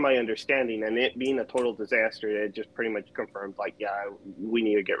least from my understanding, and it being a total disaster, it just pretty much confirmed like, yeah, we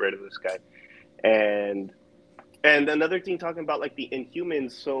need to get rid of this guy. And another thing, talking about like the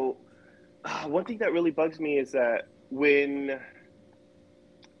Inhumans. So one thing that really bugs me is that when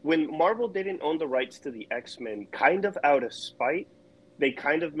Marvel didn't own the rights to the X-Men, kind of out of spite, they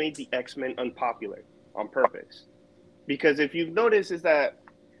kind of made the X-Men unpopular on purpose. Because if you've noticed, is that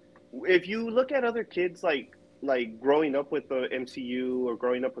if you look at other kids like growing up with the MCU or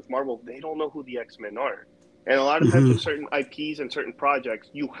growing up with Marvel, they don't know who the X-Men are. And a lot of times with certain IPs and certain projects,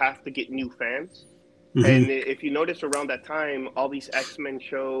 you have to get new fans. And if you notice around that time, all these X-Men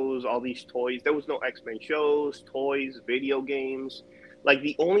shows, all these toys, there was no X-Men shows, toys, video games. Like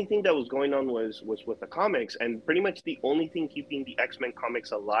the only thing that was going on was with the comics, and pretty much the only thing keeping the X-Men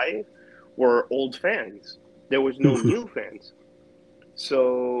comics alive were old fans. There was no new fans.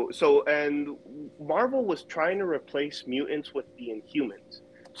 So and Marvel was trying to replace mutants with the Inhumans.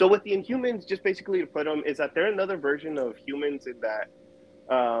 So with the Inhumans, just basically to put them, is that they're another version of humans in that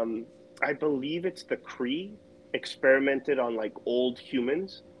I believe it's the Kree experimented on like old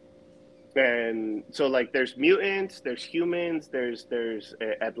humans. And so like there's mutants, there's humans, there's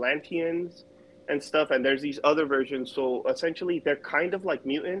Atlanteans and stuff, and there's these other versions. So essentially they're kind of like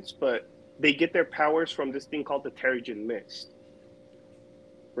mutants, but they get their powers from this thing called the Terrigen Mist,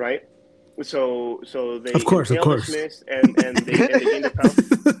 right? So they inhale this mist and they gain their powers.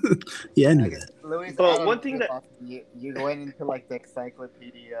 Yeah, I knew that. Louis, but one thing that you went into like the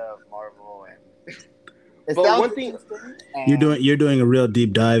encyclopedia of Marvel and but one thing you're doing a real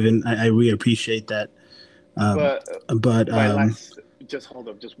deep dive, and I really appreciate that. But my last, just hold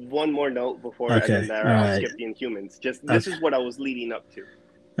up, just one more note before okay, and then I'll skip the Inhumans. Just this is what I was leading up to.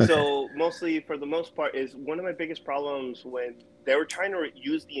 Okay. So mostly, for the most part, is one of my biggest problems when they were trying to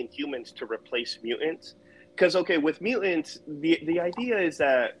use the Inhumans to replace mutants. Because okay, with mutants, the idea is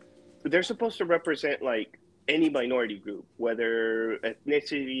that they're supposed to represent like any minority group, whether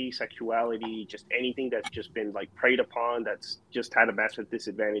ethnicity, sexuality, just anything that's just been like preyed upon, that's just had a massive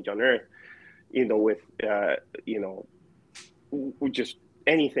disadvantage on Earth, with just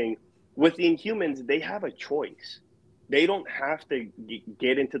anything. With the Inhumans, they have a choice. They don't have to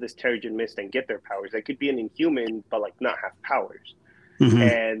get into this Terrigen Mist and get their powers. They could be an Inhuman, but like not have powers.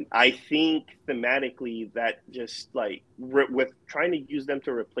 And I think thematically that just like with trying to use them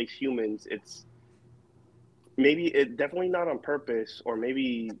to replace humans, it's definitely not on purpose, or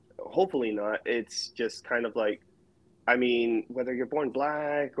maybe hopefully not. It's just kind of like, I mean, whether you're born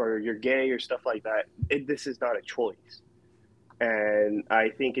black or you're gay or stuff like that, this is not a choice. And I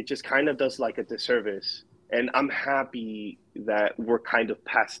think it just kind of does like a disservice. And I'm happy that we're kind of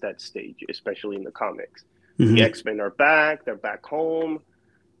past that stage, especially in the comics. The X-Men are back, they're back home,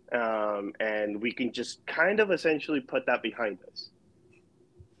 and we can just kind of essentially put that behind us.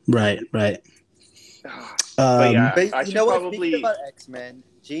 Right. But yeah, I should probably... Speaking about X-Men,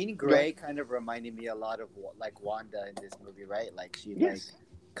 Jean Grey kind of reminded me a lot of like Wanda in this movie, right? Like she like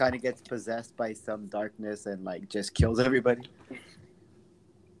kind of gets possessed by some darkness and like just kills everybody.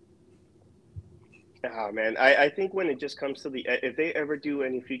 Oh man, I think when it just comes to if they ever do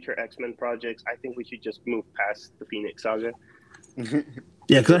any future X-Men projects, I think we should just move past the Phoenix Saga. Yeah,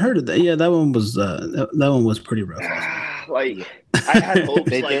 because I heard that. Yeah, that one was pretty rough. Like I had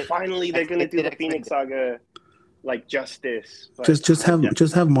hopes, like finally they're gonna do the Phoenix Saga, like justice. But just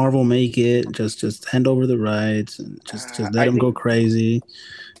have Marvel make it. Just hand over the rights and just let them go crazy.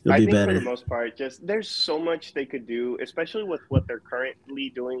 It'll be better. For the most part, there's so much they could do, especially with what they're currently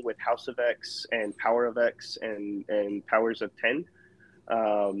doing with House of X and Power of X and Powers of 10.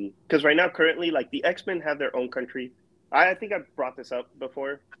 Because right now, currently, like the X-Men have their own country. I think I brought this up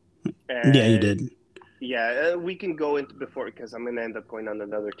before. And yeah, you did. Yeah, we can go into before because I'm gonna end up going on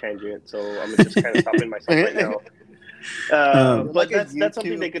another tangent, so I'm gonna just kind of stopping myself right now. But that's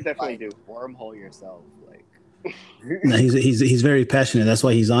something they could definitely do. Wormhole yourself, like. No, he's very passionate. That's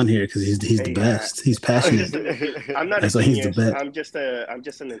why he's on here, because he's the best. He's passionate. I'm not That's a why he's genius. the best. I'm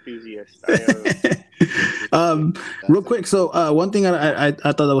just an enthusiast. Real quick, so one thing I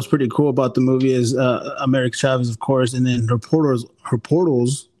thought that was pretty cool about the movie is America Chavez, of course, and then her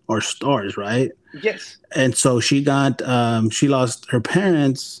portals are stars, right? Yes. And so she lost her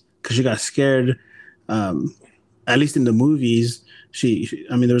parents because she got scared. At least in the movies.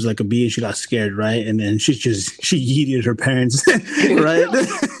 I mean, there was like a bee and she got scared, right? And then she yeeted her parents, right?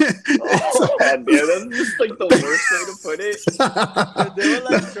 Oh, man, that's just like the worst way to put it. They were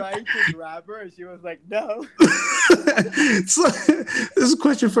like trying to grab her, and she was like, "No." So this is a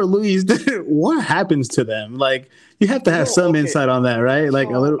question for Louise. What happens to them? Like, you have to have some insight on that, right? Like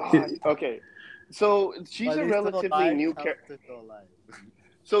a little. Okay, so she's But a they're still relatively alive, new tell character. us they're still alive.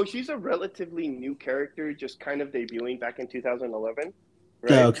 So she's a relatively new character, just kind of debuting back in 2011,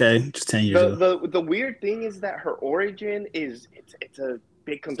 Yeah, right? okay, just 10 years ago. The weird thing is that her origin is it's a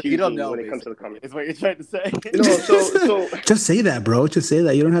bit So you don't confusing know, when it comes to the basically, comics. is what you're trying to say. No, so Just say that, bro. Just say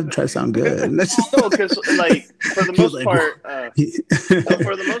that. You don't have to try to sound good. no, because like for the He was most like, part, "Whoa."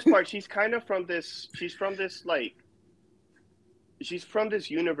 for the most part, she's kind of from this. She's from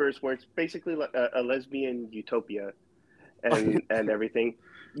this universe where it's basically like a lesbian utopia, and everything.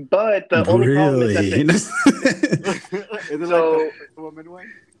 But the only problem is that Really? Is it So- like the woman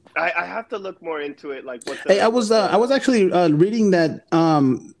one? I have to look more into it. Like what the Hey, I was actually reading that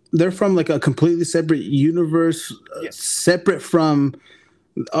they're from like a completely separate universe, Yes. separate from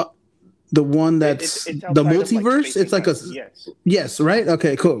the one that's it's the outside of, like, multiverse. space It's and like a time. Yes. yes, right?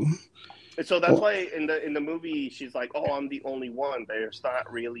 Okay, cool. So that's Well- why in the movie she's like, "Oh, I'm the only one. There's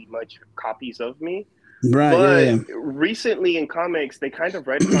not really much copies of me." Right. But Yeah. recently in comics, they kind of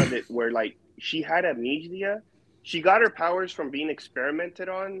retconned it where like she had amnesia. She got her powers from being experimented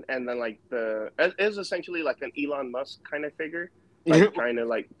on, and then like it was essentially like an Elon Musk kind of figure, like trying to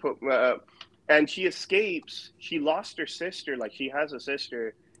like put. And she escapes. She lost her sister. Like she has a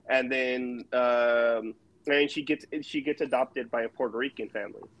sister, and then and she gets adopted by a Puerto Rican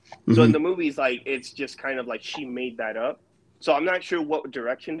family. So in the movies, like it's just kind of like she made that up. So I'm not sure what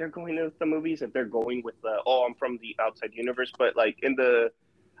direction they're going with the movies. If they're going with I'm from the outside universe, but like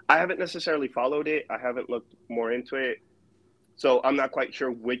I haven't necessarily followed it. I haven't looked more into it, so I'm not quite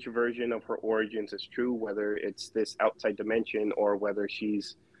sure which version of her origins is true. Whether it's this outside dimension or whether she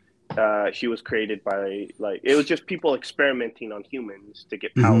was created by like it was just people experimenting on humans to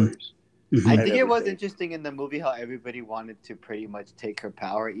get powers. I and think it was everything. interesting in the movie how everybody wanted to pretty much take her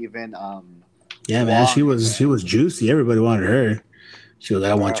power. Even Yeah, man. She was juicy. Everybody wanted her. She was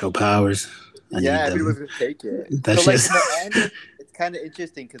like, "I want your powers." I need them. everyone was gonna take it. That's So like just- in the end, it's kind of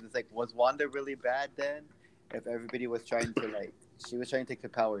interesting because it's like, was Wanda really bad then? If everybody was trying to like, she was trying to take the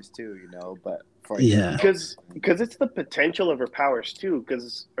powers too, you know. But for Yeah. because it's the potential of her powers too.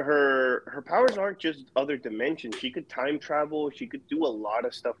 Because her powers aren't just other dimensions. She could time travel. She could do a lot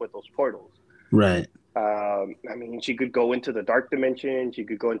of stuff with those portals. Right. I mean, she could go into the dark dimension. She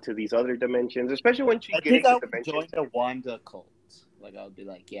could go into these other dimensions, especially when she I get think into I would dimensions. join the Wanda cult. Like I would be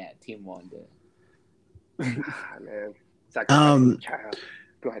like, yeah, Team Wanda. Man, sacrificing the child.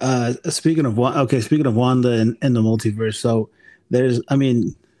 Go ahead. Speaking of Wanda and the multiverse, so there's, I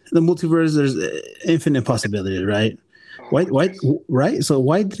mean, the multiverse, there's infinite possibilities, right? Right? So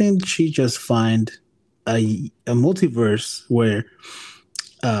why didn't she just find a multiverse where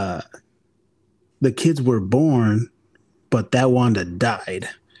the kids were born, but that Wanda died?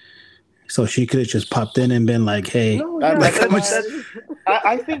 So she could have just popped in and been like, "Hey, No, yeah,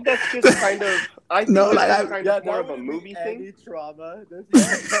 I think that's just kind of. I think that's kind of more of a movie thing. Trauma.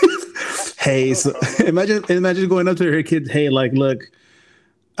 Hey, so imagine going up to her kids. Hey, like, look,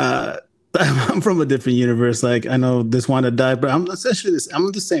 I'm from a different universe. Like, I know this Wanda died, but I'm essentially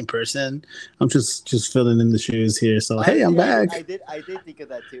I'm the same person. I'm just filling in the shoes here. So hey, I'm back. I did think of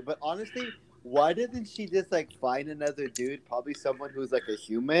that too. But honestly, why didn't she just like find another dude, probably someone who's like a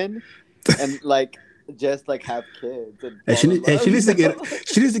human, and like just like have kids? And she needs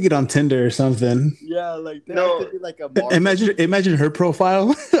to get on Tinder or something. Yeah, like no, to be like a imagine her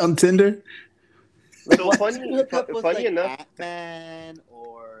profile on Tinder. Like, so funny like enough, Ant-Man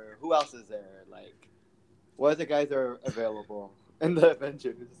or who else is there? Like, what other guys are available in the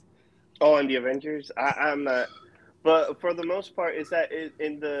Avengers? Oh, in the Avengers, I'm not. But for the most part, is that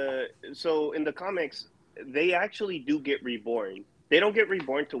in the comics, they actually do get reborn. They don't get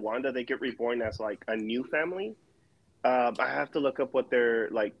reborn to Wanda. They get reborn as like a new family. I have to look up what they're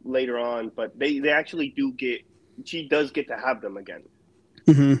like later on, but they actually do get. She does get to have them again,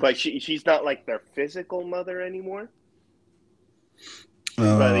 but she's not like their physical mother anymore.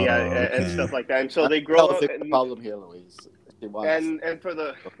 But yeah, and stuff like that. And so they grow up. The problem here, Louise. And for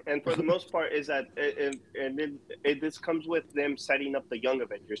the most part is that this comes with them setting up the Young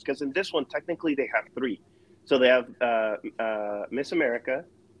Avengers, because in this one technically they have three. So they have Miss America,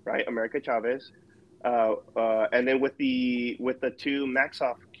 right? America Chavez, and then with the two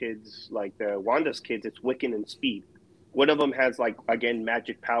Maxoff kids, like the Wanda's kids, it's Wiccan and Speed. One of them has like again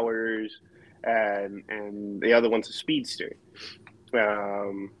magic powers, and the other one's a speedster.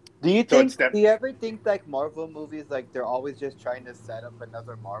 Do you ever think like Marvel movies, like they're always just trying to set up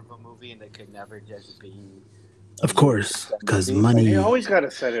another Marvel movie and it could never just be Of course, because movie. money. They always gotta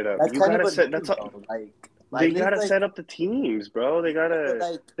set it up. That's You kind gotta of set. annoying That's all. though. They At least gotta set up the teams, bro. They yeah,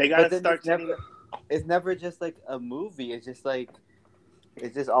 gotta. They but gotta then start setting up. it's never just like a movie. It's just like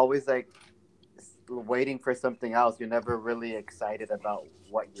it's just always like waiting for something else. You're never really excited about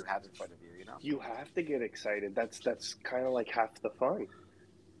what you have in front of you. You know? You have to get excited. That's kind of like half the fun.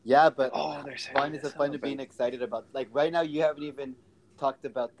 Yeah, Like, but oh, they're setting fun is the this fun up, of being and excited about. Like right now, you haven't even talked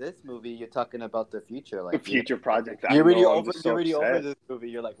about this movie. You're talking about the future. the Like future project. I you're already know. I'm over. just You're so already over upset. this movie.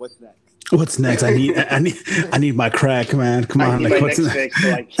 You're like, what's next? What's next? I need my crack, man. Come I on, need like my what's next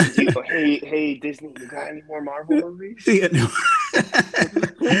next? fix. Like, hey, Disney, you got any more Marvel movies? Yeah, no.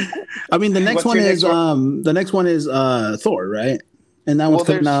 I mean, the next What's one your is next one? the next one is Thor, right? And that one's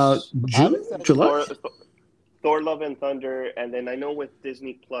Well, coming out I'm June, excited. July. Thor: Love and Thunder, and then I know with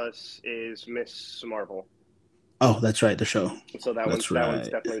Disney Plus is Miss Marvel. Oh, that's right, the show. So That's that one's right.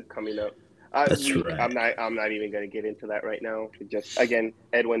 definitely coming up. That's right. I'm not even gonna get into that right now. Just again,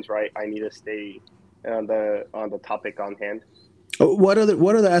 Edwin's right. I need to stay on the topic on hand. What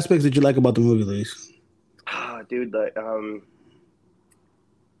other aspects did you like about the movie, Luis? Dude,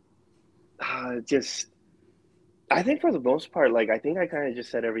 just I think for the most part, like I think I kind of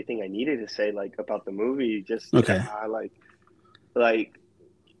just said everything I needed to say, like about the movie. Just Okay. like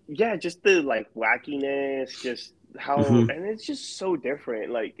yeah, just the like wackiness, just how, Mm-hmm. and it's just so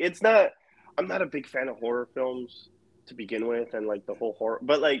different. Like it's not. I'm not a big fan of horror films to begin with, and like the whole horror.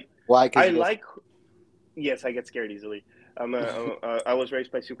 But like Why? Because I you get like. Yes, I get scared easily. I was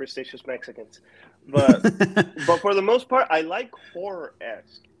raised by superstitious Mexicans, but for the most part, I like horror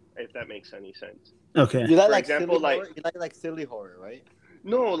esque. If that makes any sense. Okay. you For like silly example, like horror. You like silly horror, right?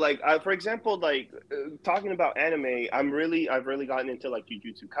 no, like for example, like talking about anime, I've really gotten into like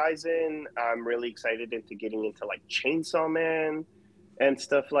Jujutsu Kaisen. I'm really excited into getting into like Chainsaw Man and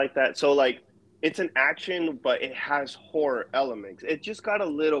stuff like that. So like it's an action, but it has horror elements. It just got a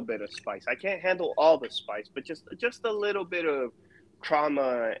little bit of spice. I can't handle all the spice, but just a little bit of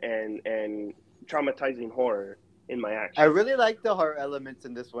trauma and traumatizing horror in my I action. really like the horror elements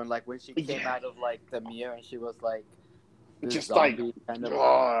in this one. Like when she came Yeah, out of like the mirror and she was like this just like zombie kind of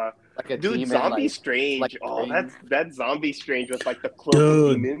uh, like a dude, demon, Zombie like Strange. Oh, ring. that Zombie Strange with like the cloak of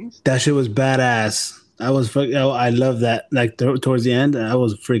Dude, demons. that shit was badass. I love that. Like towards the end, that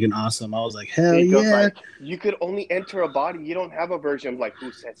was freaking awesome. I was like, hell He goes yeah, like, you could only enter a body. You don't have a version. I'm like,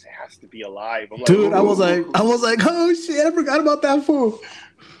 who says it has to be alive? I'm like, dude. ooh. I was like, oh shit, I forgot about that fool.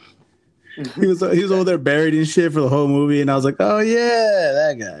 He was over there buried in shit for the whole movie, and I was like, oh yeah,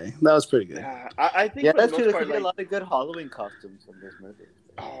 that guy. That was pretty good. I think Yeah, for the that's true. most There's part, gonna be a like, lot of good Halloween costumes from this movie.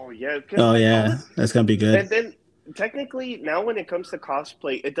 oh yeah, because Oh like yeah, honest, that's gonna be good. and then technically now when it comes to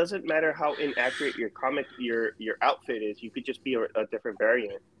cosplay, it doesn't matter how inaccurate your outfit is. You could just be a different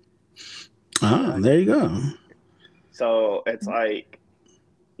variant. Oh, there you go. So it's like,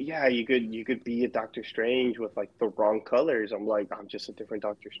 yeah, you could be a Doctor Strange with like the wrong colors. I'm like, I'm just a different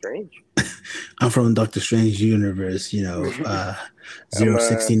Doctor Strange. I'm from Doctor Strange universe. I'm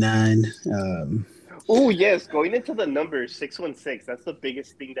 069. Oh yes, going into the numbers 616. That's the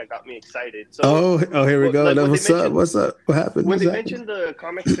biggest thing that got me excited. So, Oh, here we go. like when they What's up? mentioned What's up? What happened? when What's they happened? mentioned the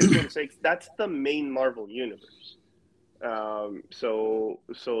comic 616, that's the main Marvel universe. So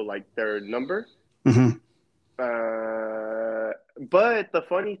like their number. Mm-hmm. But the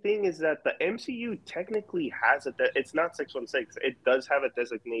funny thing is that the MCU technically has it's not 616. It does have a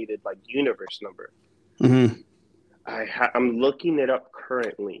designated like universe number. Mm-hmm. I'm looking it up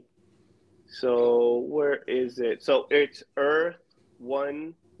currently. So where is it? So it's Earth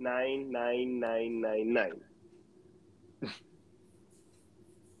 199999.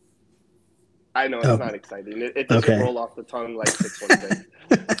 I know it's Oh, not exciting. It doesn't okay. roll off the tongue like 616.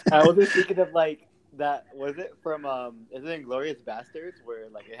 I was just thinking of like that. Was it from is it Inglorious Bastards where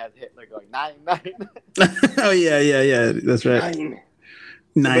like it has Hitler going 9 9? Oh yeah. That's right. Nine.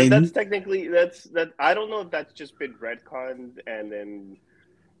 But that's 9. technically that. I don't know if that's just been retconned and then,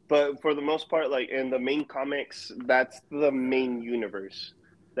 but for the most part, like in the main comics, that's the main universe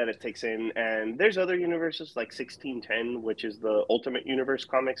that it takes in. And there's other universes like 1610, which is the Ultimate Universe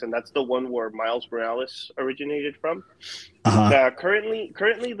comics, and that's the one where Miles Morales originated from. Uh-huh. Currently,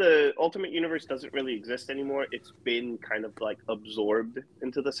 the Ultimate Universe doesn't really exist anymore. It's been kind of like absorbed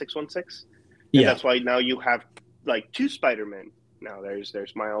into the 616, and Yeah. that's why now you have like two Spider-Men. Now there's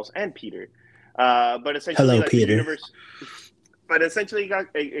Miles and Peter, but essentially Hello, like the Peter. universe. But essentially,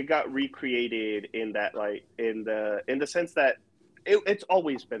 it got recreated in that like in the sense that it's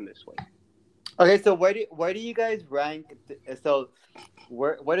always been this way. Okay, so where do you guys rank? So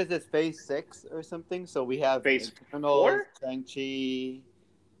what is this Phase 6 or something? So we have Phase Eternals, 4. Shang-Chi,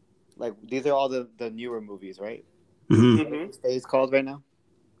 like these are all the newer movies, right? Hmm. What is this phase called right now?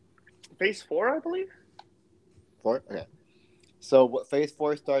 Phase 4, I believe. 4. Okay. So what phase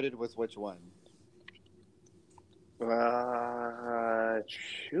 4 started with which one?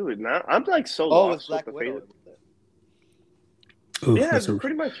 Shoot, now I'm like so Oh, it was lost with Black the Widow. phase. Was it? Oof, Yeah, that's a,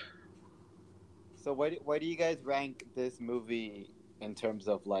 pretty much. So where do you guys rank this movie in terms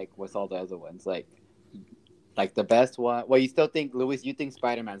of like what's all the other ones like the best one? Well, you still think Louis? You think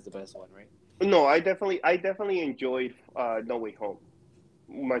Spider Man's the best one, right? No, I definitely enjoyed No Way Home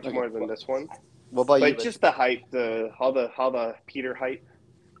much Okay. more than this one. What about you? But just the hype, the how the Peter hype.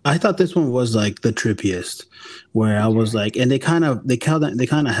 I thought this one was like the trippiest, where I was like, and they kind of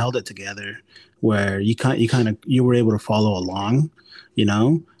held it together, where you were able to follow along, you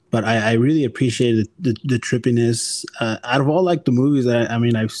know. But I really appreciated the trippiness out of all like the movies that I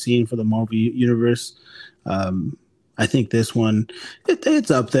mean I've seen for the Marvel universe. Um, I think this one it's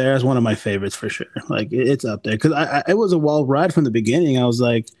up there as one of my favorites for sure. Like it's up there because it was a wild ride from the beginning. I was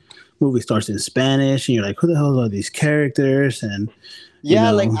like, movie starts in Spanish, and you're like, who the hell are these characters? And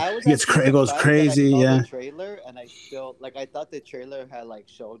Yeah, like I was actually it goes surprised that I crazy. saw Yeah, the trailer and I still like I thought the trailer had like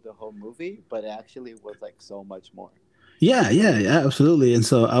showed the whole movie, but it actually was like so much more. yeah, absolutely. And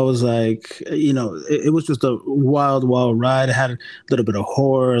so I was like, it was just a wild ride. It had a little bit of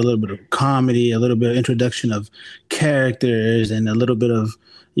horror, a little bit of comedy, a little bit of introduction of characters, and a little bit of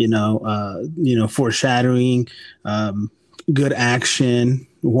foreshadowing. Um, Good action.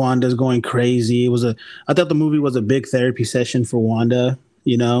 Wanda's going crazy. I thought the movie was a big therapy session for Wanda.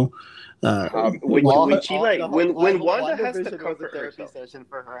 You know, When she like The whole, when whole Wanda has to WandaVision was a comfort therapy herself. session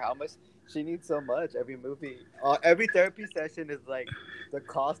for her. How much she needs so much every movie. Every therapy session is like the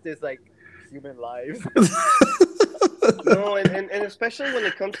cost is like human lives. No, and especially when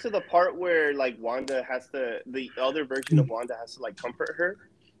it comes to the part where like Wanda has to, the other version of Wanda has to like comfort her.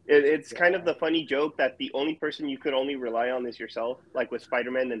 It's kind of Yeah. the funny joke that the only person you could only rely on is yourself, like with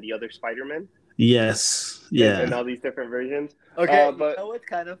Spider-Man and the other Spider-Man, yes, and yeah. all these different versions. Okay, you But know what's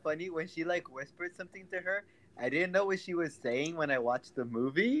kind of funny when she like whispered something to her? I didn't know what she was saying when I watched the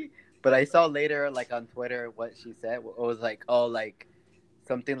movie, but I saw later like on Twitter what she said. It was like, oh, like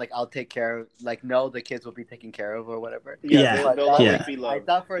something like I'll take care of, like no, the kids will be taken care of or whatever. yeah, Yeah, they'll But they'll always yeah. be I loved.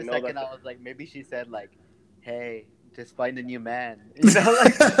 thought for a You know second that's I was like maybe she said like, hey, just find a new man, you know,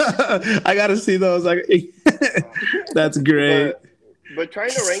 like. I gotta see those. Like, that's great. but trying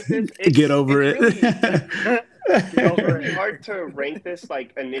to rank this, Get over it's it. really Get it's over really it. hard to rank this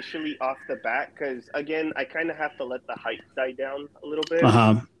like initially off the bat because again, I kind of have to let the hype die down a little bit.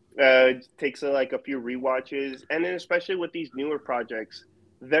 Uh-huh. It takes like a few rewatches, and then especially with these newer projects,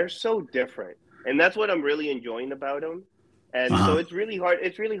 they're so different, and that's what I'm really enjoying about them. And so Uh-huh. it's really hard.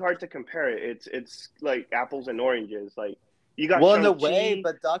 It's really hard to compare it. It's like apples and oranges. Like you got Well, in a Shang way, Chi.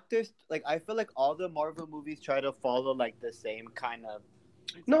 but Doctors like I feel like all the Marvel movies try to follow like the same kind of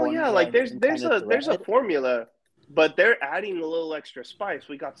No, yeah, formula like and same kind of there's a thread. formula, but they're adding a little extra spice.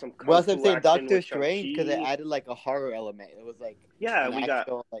 We got some Well, kung as I'm fu saying, action Doctor with Shang Strange because it Chi. added like a horror element. It was like Yeah, an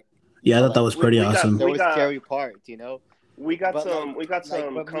actual like Yeah, I thought that like was pretty we got awesome. there we was got scary parts, you know. we got But some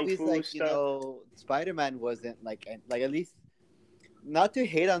but kung movies fu like stuff. Spider Man wasn't like like at least not to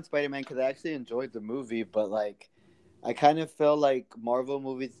hate on Spider Man because I actually enjoyed the movie, but like I kind of feel like Marvel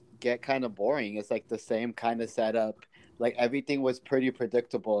movies get kind of boring. It's like the same kind of setup. Like everything was pretty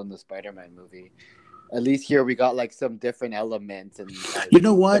predictable in the Spider Man movie. At least here we got like some different elements and like You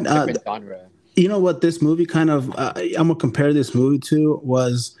know what? some different genre. You know what this movie kind of I'm gonna compare this movie to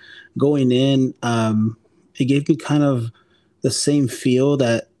was going in. It gave me kind of the same feel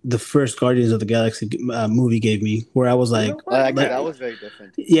that the first Guardians of the Galaxy movie gave me, where I was You like, know what? Actually, like that was very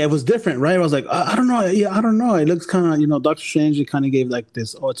different. yeah, it was different, right? I was like, I don't know, yeah, I don't know. It looks kind of, Doctor Strange. It kind of gave like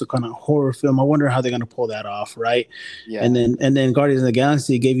this, oh, it's a kind of horror film. I wonder how they're gonna pull that off, right? Yeah. And then Guardians of the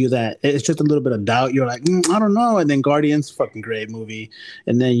Galaxy gave you that. It's just a little bit of doubt. You're like, I don't know. And then Guardians, fucking great movie.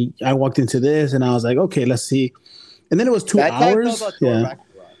 And then I walked into this, and I was like, okay, let's see. And then it was 2 That's how I felt hours. about Thor Yeah.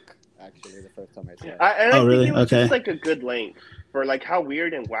 Ragnarok. Actually, the first time I saw it. I Oh, think really? it was Okay. just like a good length for like how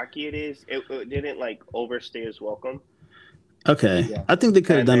weird and wacky it is. It didn't like overstay its welcome. Okay. Yeah. I think they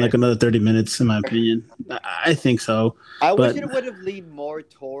could have And done then like another 30 minutes, in my opinion. I think so. I wish But it would have leaned more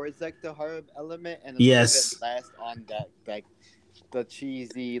towards like the horror element and a yes. little bit less on that like the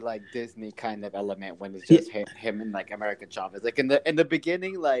cheesy like Disney kind of element when it's Yeah. just him and like American Chavez. Like in the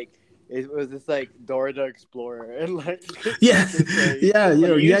beginning, like it was just like Dora the Explorer and like Yeah. Yeah.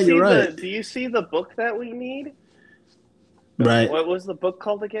 You're right. Do you see the book that we need? Right. What was the book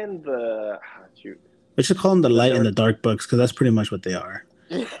called again? Shoot. We should call them the The light and dark. the dark books because that's pretty much what they are.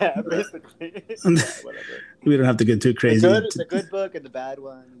 Yeah, basically. Whatever. We don't have to get too crazy. The good book and the bad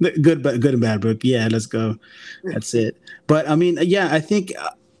one. The good and bad book. Yeah, let's go. That's it. But I mean, yeah, I think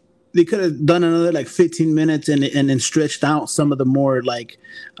they could have done another like 15 minutes and then stretched out some of the more like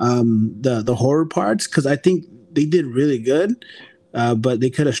the horror parts, because I think they did really good. But they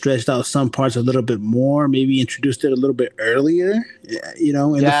could have stretched out some parts a little bit more, maybe introduced it a little bit earlier, in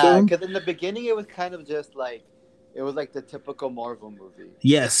the film. Because in the beginning it was kind of just like it was like the typical Marvel movie.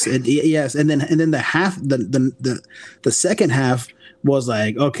 Yes, and then the second half was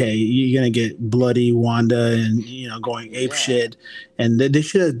like, okay, you're gonna get bloody Wanda and going ape shit, and they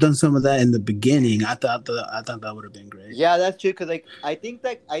should have done some of that in the beginning. I thought that would have been great. Yeah, that's true. Because like I think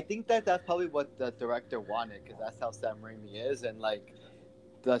that that's probably what the director wanted, because that's how Sam Raimi is, and like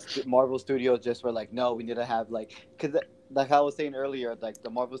the Marvel Studios just were like, no, we need to have like, because like I was saying earlier, like the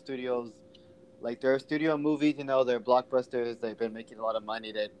Marvel Studios. Like, they're studio movies, they're blockbusters. They've been making a lot of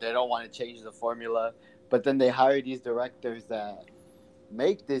money. They don't want to change the formula. But then they hire these directors that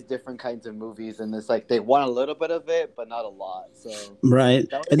make these different kinds of movies. And it's like they want a little bit of it, but not a lot. So right.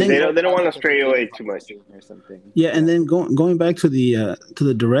 And then they don't want to stray away too much. Or something. Yeah, and then going back to the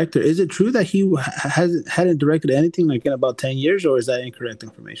director, is it true that he hadn't directed anything like in about 10 years, or is that incorrect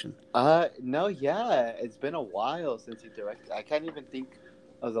information? No, yeah. It's been a while since he directed. I can't even think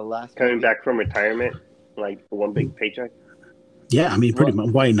of the last coming back from retirement, like one big paycheck. Yeah, I mean, pretty much.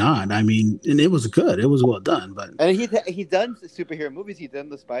 Why not? I mean, and it was good. It was well done. But and he's done superhero movies. He's done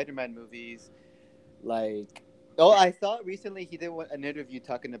the Spider-Man movies. Like, I saw recently he did an interview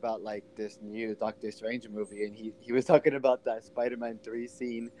talking about like this new Doctor Strange movie, and he was talking about that Spider-Man 3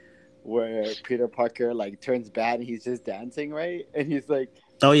 scene where Peter Parker like turns bad and he's just dancing, right? And he's like,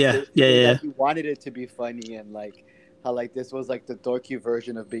 oh yeah. He wanted it to be funny, and like how like this was like the dorky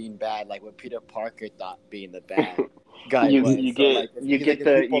version of being bad, like what Peter Parker thought being the bad guy was. You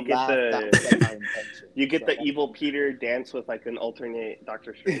get the evil Peter dance with like an alternate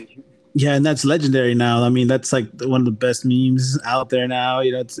Doctor Strange. Yeah, and that's legendary now. I mean, that's like one of the best memes out there now.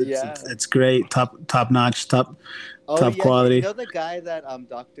 It's great, top notch, top quality. The guy that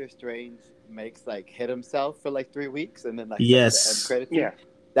Doctor Strange makes like hit himself for like 3 weeks and then like yes, the end credits.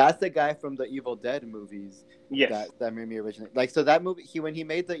 That's the guy from the Evil Dead movies. Yes, that Sam Raimi originally like. So that movie, when he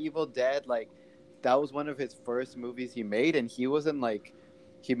made the Evil Dead, like that was one of his first movies he made, and he wasn't like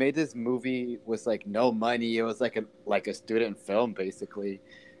he made this movie with like no money. It was like a student film basically,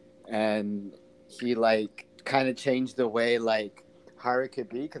 and he like kind of changed the way like horror could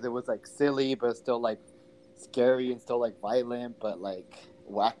be, because it was like silly but still like scary and still like violent but like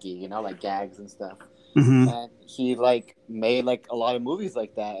wacky, like gags and stuff. Mm-hmm. And he like made like a lot of movies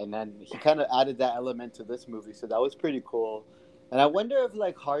like that, and then he kind of added that element to this movie, so that was pretty cool. And I wonder if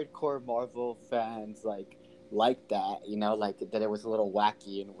like hardcore Marvel fans like that, like that it was a little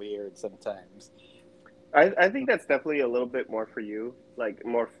wacky and weird sometimes. I think that's definitely a little bit more for you, like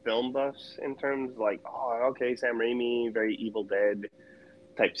more film buffs in terms like, oh, okay, Sam Raimi, very Evil Dead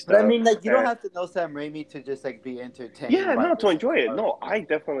type stuff. But I mean, like, you don't have to know Sam Raimi to just like be entertained. Yeah, no, to enjoy it. No, I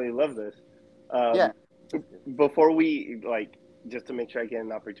definitely love this. Before we like, just to make sure I get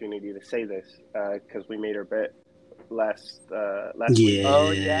an opportunity to say this, because we made our bet last week.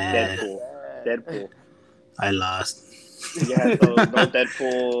 Oh yeah, Deadpool. I lost. Yeah, so no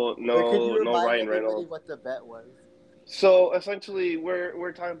Deadpool, no Ryan Reynolds. What the bet was? So essentially,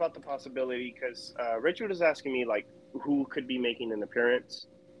 we're talking about the possibility, because Richard was asking me like who could be making an appearance.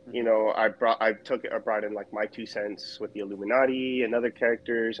 I brought in like my 2 cents with the Illuminati and other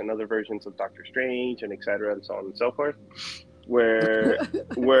characters and other versions of Doctor Strange and etc. and so on and so forth. Where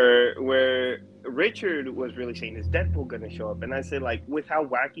Richard was really saying, is Deadpool going to show up? And I said, like, with how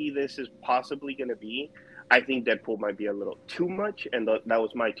wacky this is possibly going to be, I think Deadpool might be a little too much, and that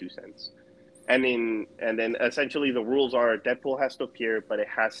was my 2 cents. And then essentially the rules are Deadpool has to appear, but it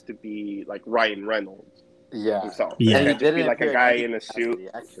has to be like Ryan Reynolds. Yeah. Himself. Yeah. And it can't be like a guy in a suit.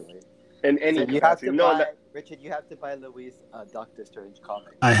 Actually. In any capacity. Richard, you have to buy Luis a Doctor Strange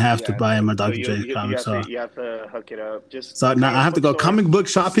comic. I have to buy him a Doctor Strange comic. You have to hook it up. So now I have to go comic book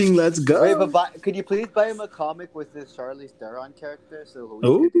shopping. Let's go. Wait, but could you please buy him a comic with this Charlize Theron character? So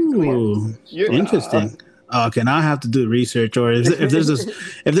Luis interesting. Okay, now I have to do research, or if there's a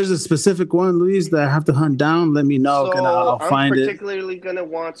specific one, Luis, that I have to hunt down, let me know, and I'll find it. I'm particularly gonna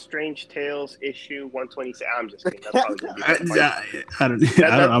want Strange Tales issue 126. I'm just kidding. That's probably I don't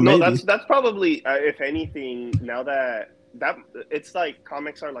know. Maybe. That's probably if anything. Now that it's like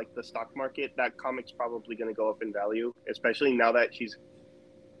comics are like the stock market. That comic's probably gonna go up in value, especially now that she's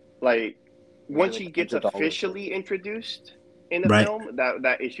like once she gets officially introduced in the film,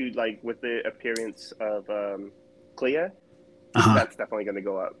 that issue, like with the appearance of Clea, that's definitely going to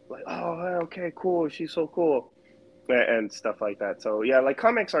go up. Like, oh, okay, cool. She's so cool. And stuff like that. So yeah, like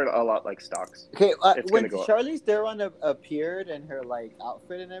comics are a lot like stocks. Okay, It's when gonna go up. Charlize Theron appeared and her like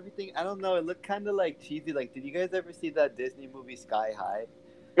outfit and everything, I don't know, it looked kind of like cheesy. Like, did you guys ever see that Disney movie Sky High?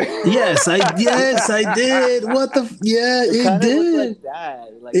 Yes, I did. What the? Yeah, it did. Like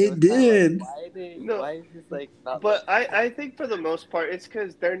that. Like, it did. Like, why is this like not? But I think for the most part, it's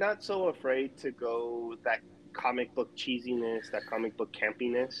because they're not so afraid to go that comic book cheesiness, that comic book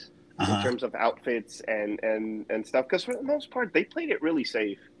campiness. In terms of outfits and stuff, because for the most part they played it really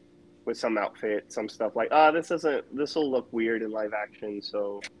safe with some outfits, some stuff like this will look weird in live action,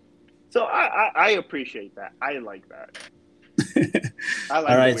 so I appreciate that. I like that. I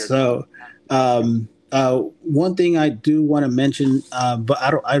like all right, so one thing I do want to mention, but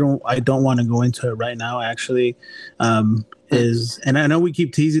I don't want to go into it right now actually, is, and I know we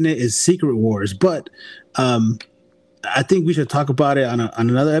keep teasing it, is Secret Wars, but I think we should talk about it on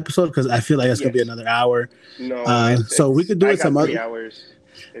another episode, because I feel like it's gonna be another hour. No, so we could do it some other 3 hours.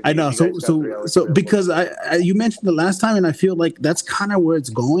 I know. So because I you mentioned the last time, and I feel like that's kind of where it's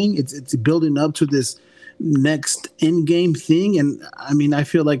going. It's building up to this next in-game thing, and I mean, I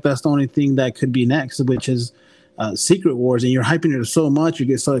feel like that's the only thing that could be next, which is Secret Wars, and you're hyping it so much, you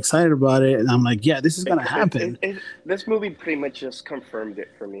get so excited about it, and I'm like, yeah, this is gonna happen. This movie pretty much just confirmed it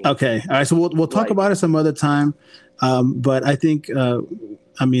for me. Okay, all right, so we'll talk about it some other time, but I think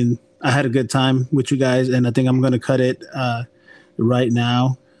I mean, I had a good time with you guys, and I think I'm gonna cut it right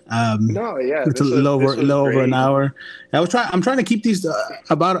now. It's a little over an hour. I'm trying to keep these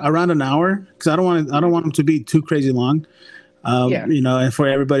about around an hour, because I don't want them to be too crazy long. You know, and for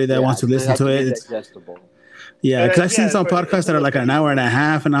everybody that wants to listen to it, it's digestible. Yeah, because I've seen some podcasts that are like an hour and a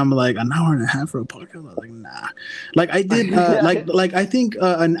half, and I'm like, an hour and a half for a podcast? I was like, nah. Like I did, like I think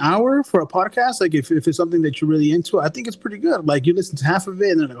an hour for a podcast, like if it's something that you're really into, I think it's pretty good. Like you listen to half of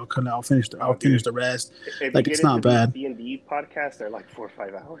it, and then like, okay, I'll finish the rest. Like it's not bad. D&D podcasts, they're like 4 or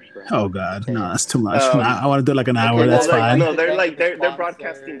 5 hours, bro. Oh God, no, that's too much. I want to do like an hour. That's fine. No, they're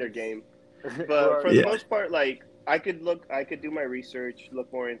broadcasting their game, but for the most part, like I could do my research,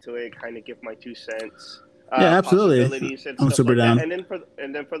 look more into it, kind of give my 2 cents. Yeah, absolutely. I'm super down. And then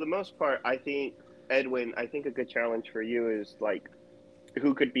for the most part, I think Edwin, a good challenge for you is like,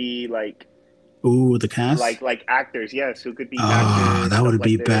 who could be like, the cast, like actors, yes, who could be actors. That would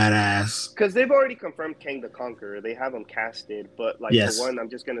be badass. Because they've already confirmed Kang the Conqueror, they have him casted, but like for one, I'm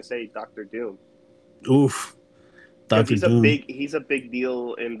just gonna say Dr. Doom. Oof, Dr. Doom. He's a big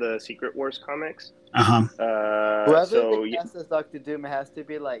deal in the Secret Wars comics. Whoever they cast as Dr. Doom has to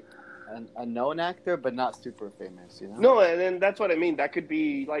be like a known actor, but not super famous, you know? No, and then that's what I mean. That could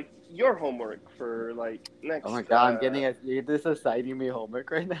be like your homework for like next. Oh my God, I'm getting this assigning me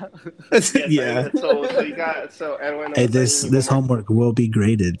homework right now. Yes, yeah. So you got Edwin. Hey, this homework will be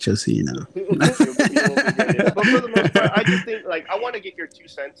graded, just so you know. But for the most part, I just think like I want to get your 2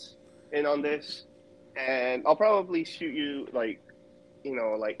 cents in on this, and I'll probably shoot you like, you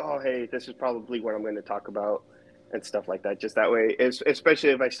know, like, oh hey, this is probably what I'm going to talk about. And stuff like that. Just that way, especially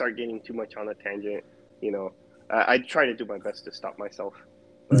if I start getting too much on a tangent, you know, I try to do my best to stop myself.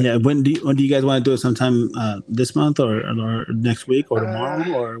 But, yeah. When do you guys want to do it? Sometime this month or next week or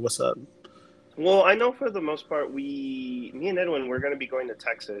tomorrow or what's up? Well, I know for the most part, me and Edwin, we're going to be going to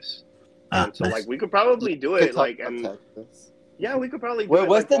Texas, and so nice. Like we could probably do it like Texas. Yeah, we could probably. Wait,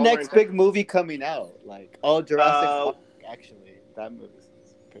 what's the next big movie coming out? Like Jurassic Park. Actually, that movie.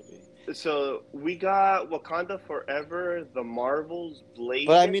 So we got Wakanda Forever, The Marvels, Blade.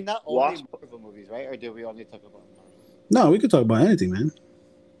 But I mean, not only Marvel movies, right? Or do we only talk about Marvel? No, we could talk about anything, man.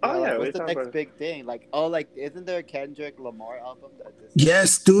 Oh yeah, what's the next big thing? Like, isn't there a Kendrick Lamar album?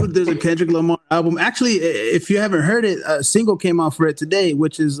 Yes, dude, there's a Kendrick Lamar album. Actually, if you haven't heard it, a single came out for it today,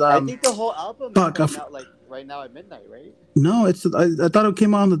 which is I think the whole album is coming out like right now at midnight, right? No, I thought it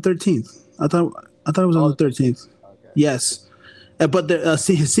came out on the 13th. I thought it was on the 13th. Okay. Yes. But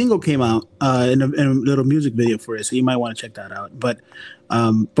his single came out in a little music video for it, so you might want to check that out. But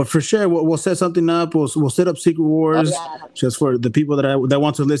for sure, we'll set something up. We'll set up Secret Wars just for the people that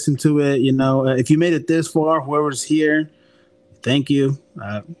want to listen to it. You know, if you made it this far, whoever's here, thank you.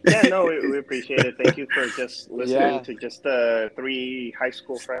 Yeah, no, we appreciate it. Thank you for just listening to just 3 high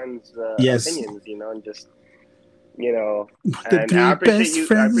school friends' opinions. You know, and just the 3 best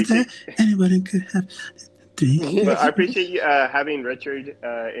friends that anybody could have. But I appreciate you having Richard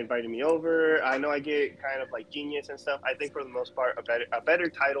inviting me over. I know I get kind of like genius and stuff. I think for the most part, a better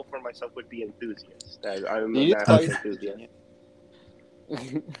title for myself would be enthusiast. I'm a massive enthusiast.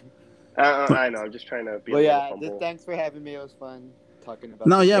 I know. I'm just trying to be. Well, yeah. Thanks for having me. It was fun. talking about.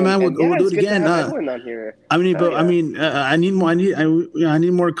 No, yeah, man, we'll do it again. Edwin on here. I mean, but yeah. I mean, I need more. I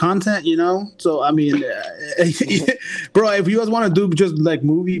need more content, you know. So I mean, bro, if you guys want to do just like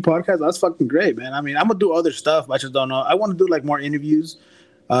movie podcasts, that's fucking great, man. I mean, I'm gonna do other stuff. I just don't know. I want to do like more interviews.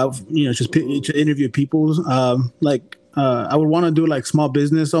 You know, just to interview people. Like, I would want to do like small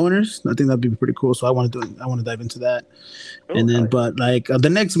business owners. I think that'd be pretty cool. So I want to dive into that. And then, but like the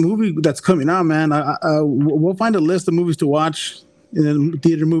next movie that's coming out, man, we'll find a list of movies to watch,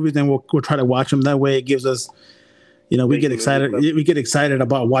 theater movies, and we'll try to watch them. That way, it gives us, you know, we get excited. We get excited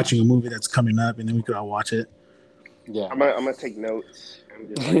about watching a movie that's coming up, and then we could all watch it. Yeah, I'm gonna take notes.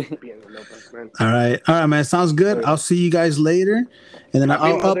 I'm just like being a notebook, man. All right, man. Sounds good. I'll see you guys later. And then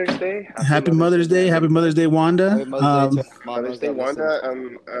Happy Mother's Day. Happy Mother's Day. Happy Mother's Day, Wanda. Mother's Day, Wanda.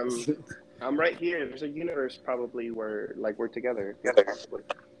 I'm right here. There's a universe probably where like we're together.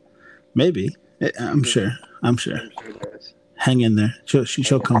 Maybe. I'm sure. Hang in there.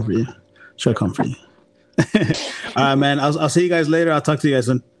 She'll come for you. She'll come for you. All right, man. I'll see you guys later. I'll talk to you guys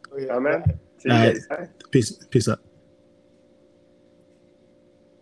soon. Oh, man. See you All guys. right. Peace up.